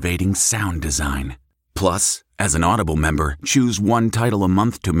captivating sound design. Plus, as an Audible member, choose one title a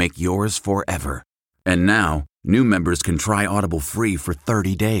month to make yours forever. And now, new members can try Audible free for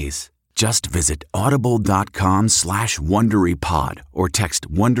 30 days. Just visit audible.com/WonderyPod or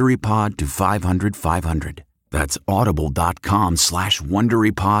text WonderyPod to 500-500. That's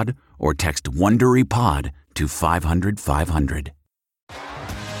audible.com/WonderyPod or text WonderyPod to 500-500.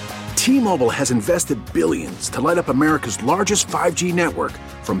 T-Mobile has invested billions to light up America's largest 5G network,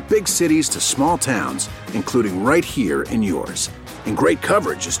 from big cities to small towns, including right here in yours. And great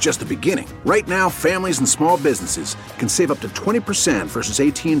coverage is just the beginning. Right now, families and small businesses can save up to 20% versus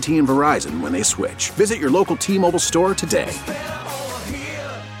AT&T and Verizon when they switch. Visit your local T-Mobile store today.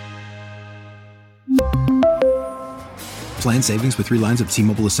 Plan savings with 3 lines of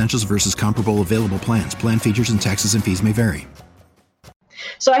T-Mobile Essentials versus comparable available plans. Plan features and taxes and fees may vary.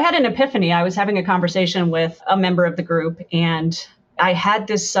 So I had an epiphany. I was having a conversation with a member of the group, and I had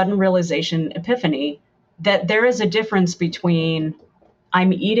this sudden realization, epiphany, that there is a difference between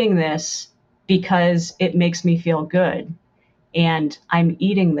I'm eating this because it makes me feel good, and I'm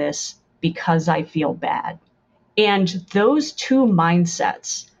eating this because I feel bad. And those two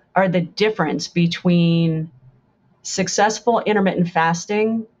mindsets are the difference between successful intermittent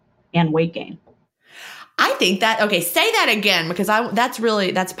fasting and weight gain. I think that, okay, say that again, because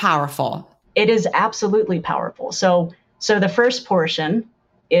that's powerful. It is absolutely powerful. So the first portion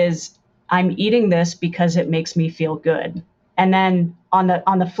is I'm eating this because it makes me feel good. And then on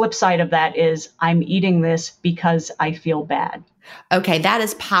the flip side of that is I'm eating this because I feel bad. Okay, that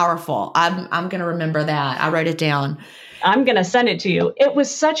is powerful. I'm going to remember that. I wrote it down. I'm going to send it to you. It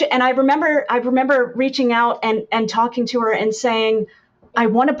was and I remember reaching out and talking to her and saying, I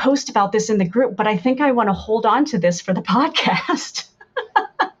want to post about this in the group, but I think I want to hold on to this for the podcast.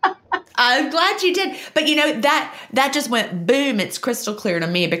 I'm glad you did. But that just went boom. It's crystal clear to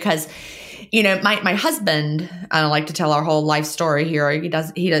me because, my husband, I don't like to tell our whole life story here. He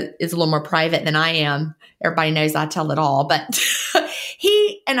is a little more private than I am. Everybody knows I tell it all, but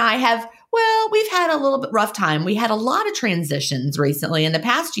he and I we've had a little bit rough time. We had a lot of transitions recently. In the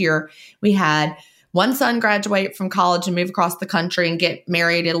past year, we had one son graduate from college and move across the country and get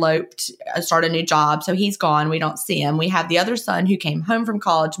married, eloped, start a new job. So he's gone. We don't see him. We have the other son who came home from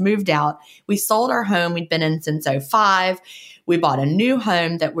college, moved out. We sold our home we'd been in since 2005. We bought a new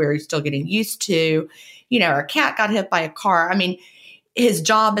home that we're still getting used to. Our cat got hit by a car. I mean, his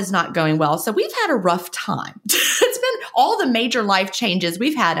job is not going well. So we've had a rough time. It's been all the major life changes.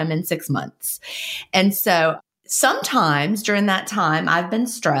 We've had them in 6 months. And so sometimes during that time, I've been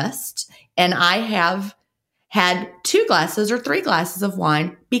stressed and I have had 2 glasses or 3 glasses of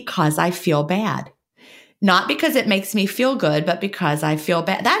wine because I feel bad. Not because it makes me feel good, but because I feel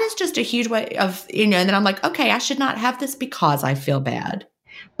bad. That is just a huge way of, and then I'm like, okay, I should not have this because I feel bad.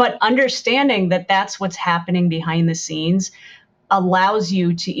 But understanding that that's what's happening behind the scenes allows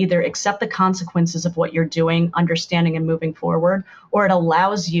you to either accept the consequences of what you're doing, understanding and moving forward, or it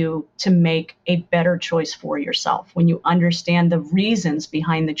allows you to make a better choice for yourself when you understand the reasons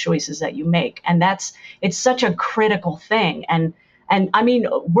behind the choices that you make. And it's such a critical thing. And I mean,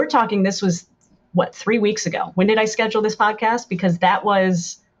 we're talking, this was 3 weeks ago. When did I schedule this podcast? Because it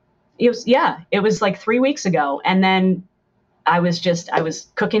was like 3 weeks ago. And then I was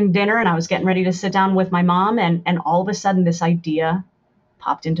cooking dinner and I was getting ready to sit down with my mom. And all of a sudden this idea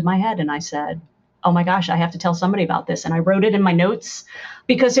popped into my head. And I said, oh my gosh, I have to tell somebody about this. And I wrote it in my notes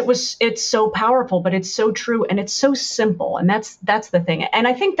because it's so powerful, but it's so true. And it's so simple. And that's the thing. And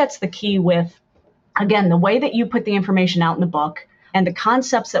I think that's the key with, again, the way that you put the information out in the book and the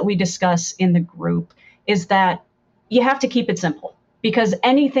concepts that we discuss in the group is that you have to keep it simple because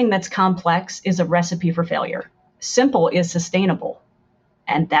anything that's complex is a recipe for failure. Simple is sustainable.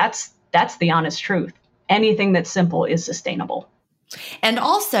 And that's the honest truth. Anything that's simple is sustainable. And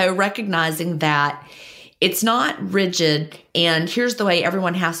also recognizing that it's not rigid and here's the way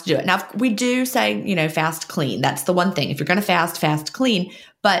everyone has to do it. Now, we do say, fast, clean. That's the one thing. If you're going to fast, clean.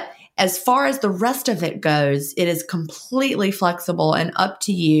 But as far as the rest of it goes, it is completely flexible and up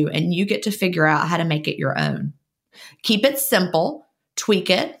to you. And you get to figure out how to make it your own. Keep it simple, tweak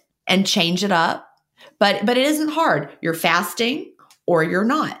it, and change it up. But it isn't hard. You're fasting or you're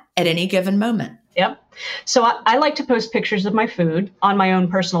not at any given moment. Yep. So I like to post pictures of my food on my own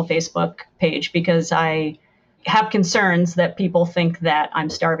personal Facebook page because I have concerns that people think that I'm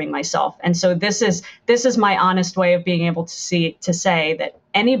starving myself. And so this is my honest way of being able to say that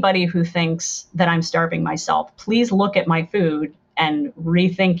anybody who thinks that I'm starving myself, please look at my food and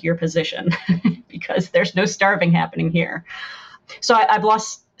rethink your position because there's no starving happening here. So I've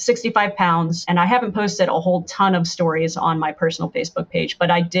lost 65 pounds and I haven't posted a whole ton of stories on my personal Facebook page,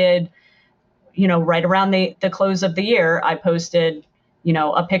 but I did, right around the close of the year, I posted,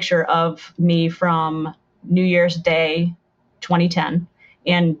 a picture of me from New Year's Day 2010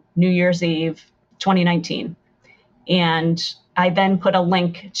 and New Year's Eve 2019. And I then put a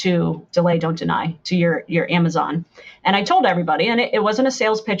link to Delay Don't Deny to your Amazon. And I told everybody, and it wasn't a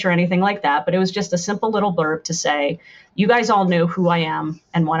sales pitch or anything like that, but it was just a simple little blurb to say, you guys all know who I am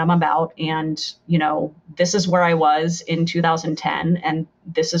and what I'm about. And, this is where I was in 2010. And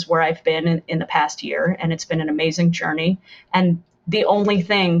this is where I've been in the past year. And it's been an amazing journey. And the only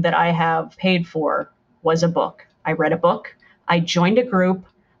thing that I have paid for was a book. I read a book. I joined a group.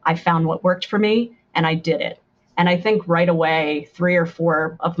 I found what worked for me and I did it. And I think right away, 3 or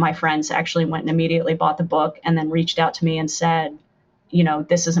 4 of my friends actually went and immediately bought the book and then reached out to me and said,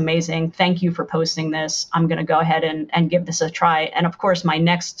 this is amazing. Thank you for posting this. I'm going to go ahead and give this a try. And of course, my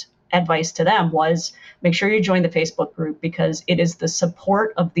next advice to them was make sure you join the Facebook group because it is the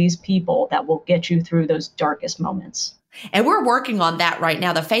support of these people that will get you through those darkest moments. And we're working on that right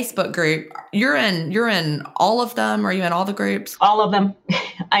now. The Facebook group, you're in all of them. Are you in all the groups? All of them.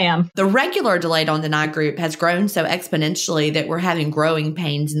 I am. The regular Delay Don't Deny group has grown so exponentially that we're having growing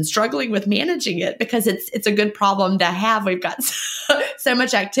pains and struggling with managing it because it's a good problem to have. We've got so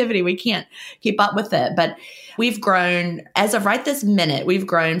much activity. We can't keep up with it. But we've grown, as of right this minute, we've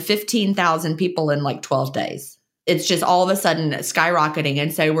grown 15,000 people in like 12 days. it's just all of a sudden skyrocketing.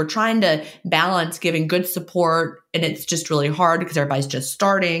 And so we're trying to balance giving good support. And it's just really hard because everybody's just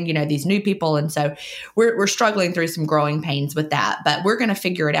starting, these new people. And so we're struggling through some growing pains with that. But we're going to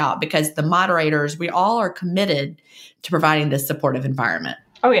figure it out because the moderators, we all are committed to providing this supportive environment.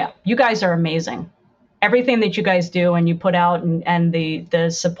 Oh, yeah. You guys are amazing. Everything that you guys do and you put out and the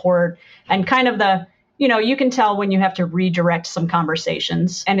support and kind of you can tell when you have to redirect some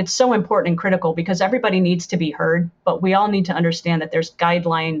conversations. And it's so important and critical because everybody needs to be heard, but we all need to understand that there's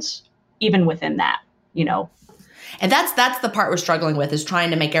guidelines even within that, And that's the part we're struggling with, is trying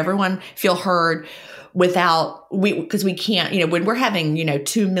to make everyone feel heard because we can't, when we're having,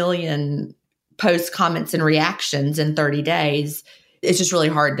 2 million posts, comments, and reactions in 30 days, it's just really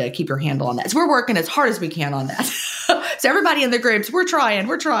hard to keep your handle on that. So we're working as hard as we can on that. So everybody in the groups, we're trying.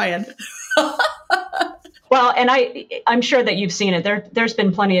 Well, and I'm sure that you've seen it. There's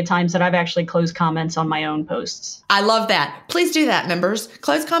been plenty of times that I've actually closed comments on my own posts. I love that. Please do that, members.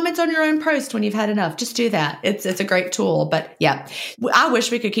 Close comments on your own post when you've had enough. Just do that. It's a great tool. But yeah, I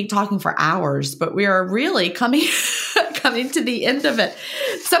wish we could keep talking for hours, but we are really coming to the end of it.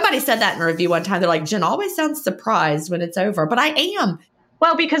 Somebody said that in a review one time. They're like, Jen always sounds surprised when it's over, but I am.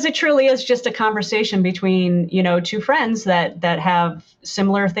 Well, because it truly is just a conversation between, two friends that have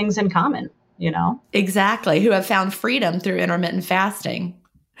similar things in common. Exactly. Who have found freedom through intermittent fasting.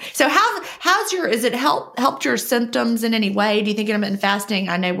 So has it helped your symptoms in any way? Do you think intermittent fasting,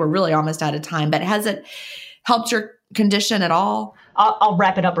 I know we're really almost out of time, but has it helped your condition at all? I'll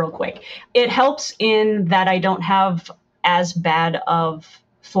wrap it up real quick. It helps in that I don't have as bad of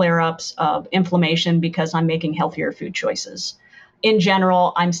flare-ups of inflammation because I'm making healthier food choices. In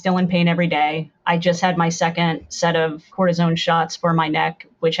general, I'm still in pain every day. I just had my second set of cortisone shots for my neck,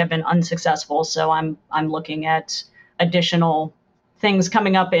 which have been unsuccessful. So I'm looking at additional things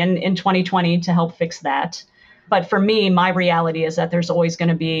coming up in 2020 to help fix that. But for me, my reality is that there's always going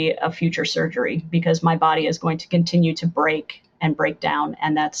to be a future surgery because my body is going to continue to break down.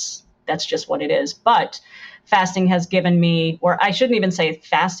 And that's just what it is. But fasting has given me, or I shouldn't even say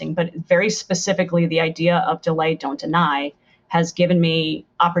fasting, but very specifically the idea of delay, don't deny, has given me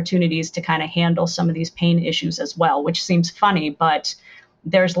opportunities to kind of handle some of these pain issues as well, which seems funny, but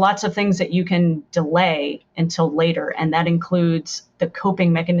there's lots of things that you can delay until later. And that includes the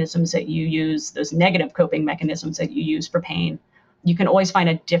coping mechanisms that you use, those negative coping mechanisms that you use for pain. You can always find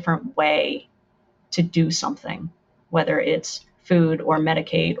a different way to do something, whether it's food or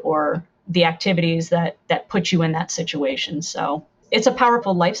medicate or the activities that put you in that situation. So it's a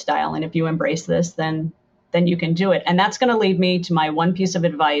powerful lifestyle. And if you embrace this, then you can do it. And that's going to lead me to my one piece of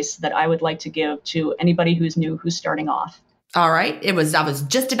advice that I would like to give to anybody who's new, who's starting off. All right. I was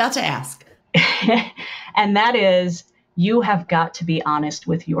just about to ask. And that is, you have got to be honest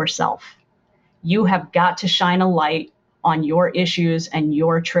with yourself. You have got to shine a light on your issues and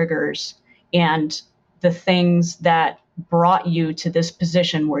your triggers and the things that brought you to this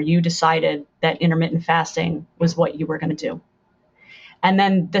position where you decided that intermittent fasting was what you were going to do. And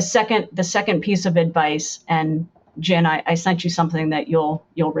then the second piece of advice, and Jen, I sent you something that you'll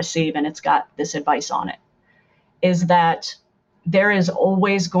receive, and it's got this advice on it, is that there is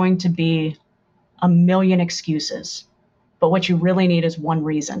always going to be a million excuses, but what you really need is one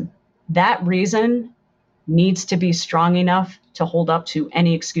reason. That reason needs to be strong enough to hold up to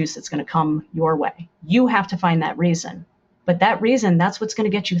any excuse that's going to come your way. You have to find that reason. But that reason, that's what's going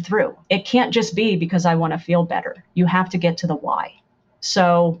to get you through. It can't just be because I want to feel better. You have to get to the why.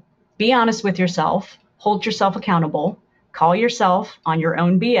 So be honest with yourself, hold yourself accountable, call yourself on your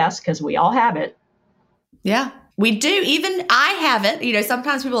own BS, because we all have it. Yeah, we do. Even I have it.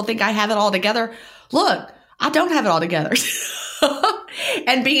 Sometimes people think I have it all together. Look, I don't have it all together.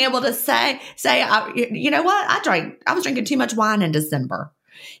 And being able to say, you know what? I was drinking too much wine in December.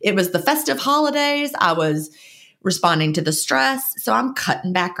 It was the festive holidays. I was responding to the stress. So I'm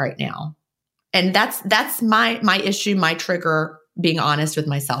cutting back right now. And that's my issue, my trigger, being honest with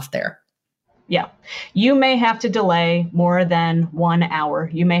myself there. Yeah. You may have to delay more than 1 hour.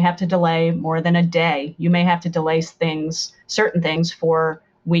 You may have to delay more than a day. You may have to delay certain things for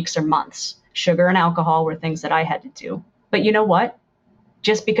weeks or months. Sugar and alcohol were things that I had to do. But you know what?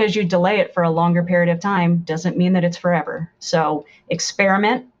 Just because you delay it for a longer period of time doesn't mean that it's forever. So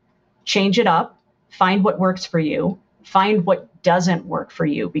experiment, change it up, find what works for you, find what doesn't work for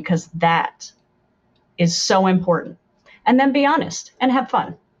you, because that is so important. And then be honest and have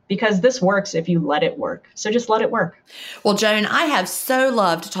fun, because this works if you let it work. So just let it work. Well, Joan, I have so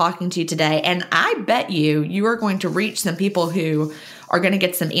loved talking to you today. And I bet you are going to reach some people who are going to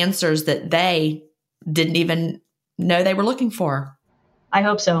get some answers that they didn't even know they were looking for. I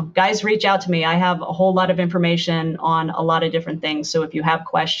hope so. Guys, reach out to me. I have a whole lot of information on a lot of different things. So if you have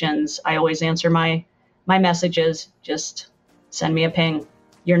questions, I always answer my messages. Just send me a ping.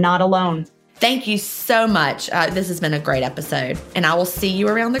 You're not alone. Thank you so much. This has been a great episode, and I will see you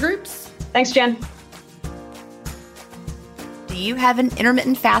around the groups. Thanks, Jen. Do you have an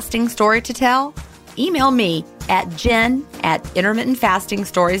intermittent fasting story to tell? Email me at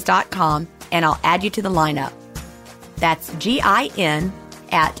jen@intermittentfastingstories.com, and I'll add you to the lineup. That's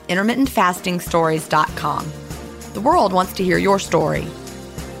GIN@intermittentfastingstories.com. The world wants to hear your story.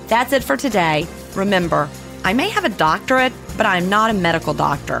 That's it for today. Remember, I may have a doctorate, but I'm not a medical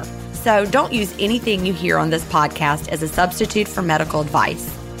doctor. So don't use anything you hear on this podcast as a substitute for medical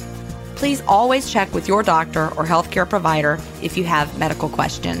advice. Please always check with your doctor or healthcare provider if you have medical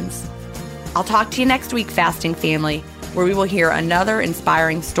questions. I'll talk to you next week, Fasting Family, where we will hear another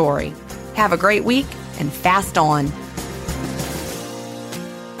inspiring story. Have a great week and fast on.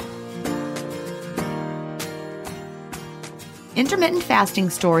 Intermittent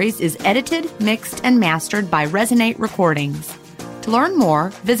Fasting Stories is edited, mixed, and mastered by Resonate Recordings. To learn more,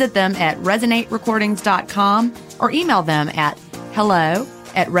 visit them at resonaterecordings.com or email them at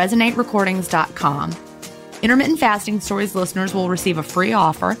hello@resonaterecordings.com. Intermittent Fasting Stories listeners will receive a free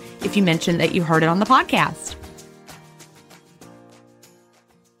offer if you mention that you heard it on the podcast.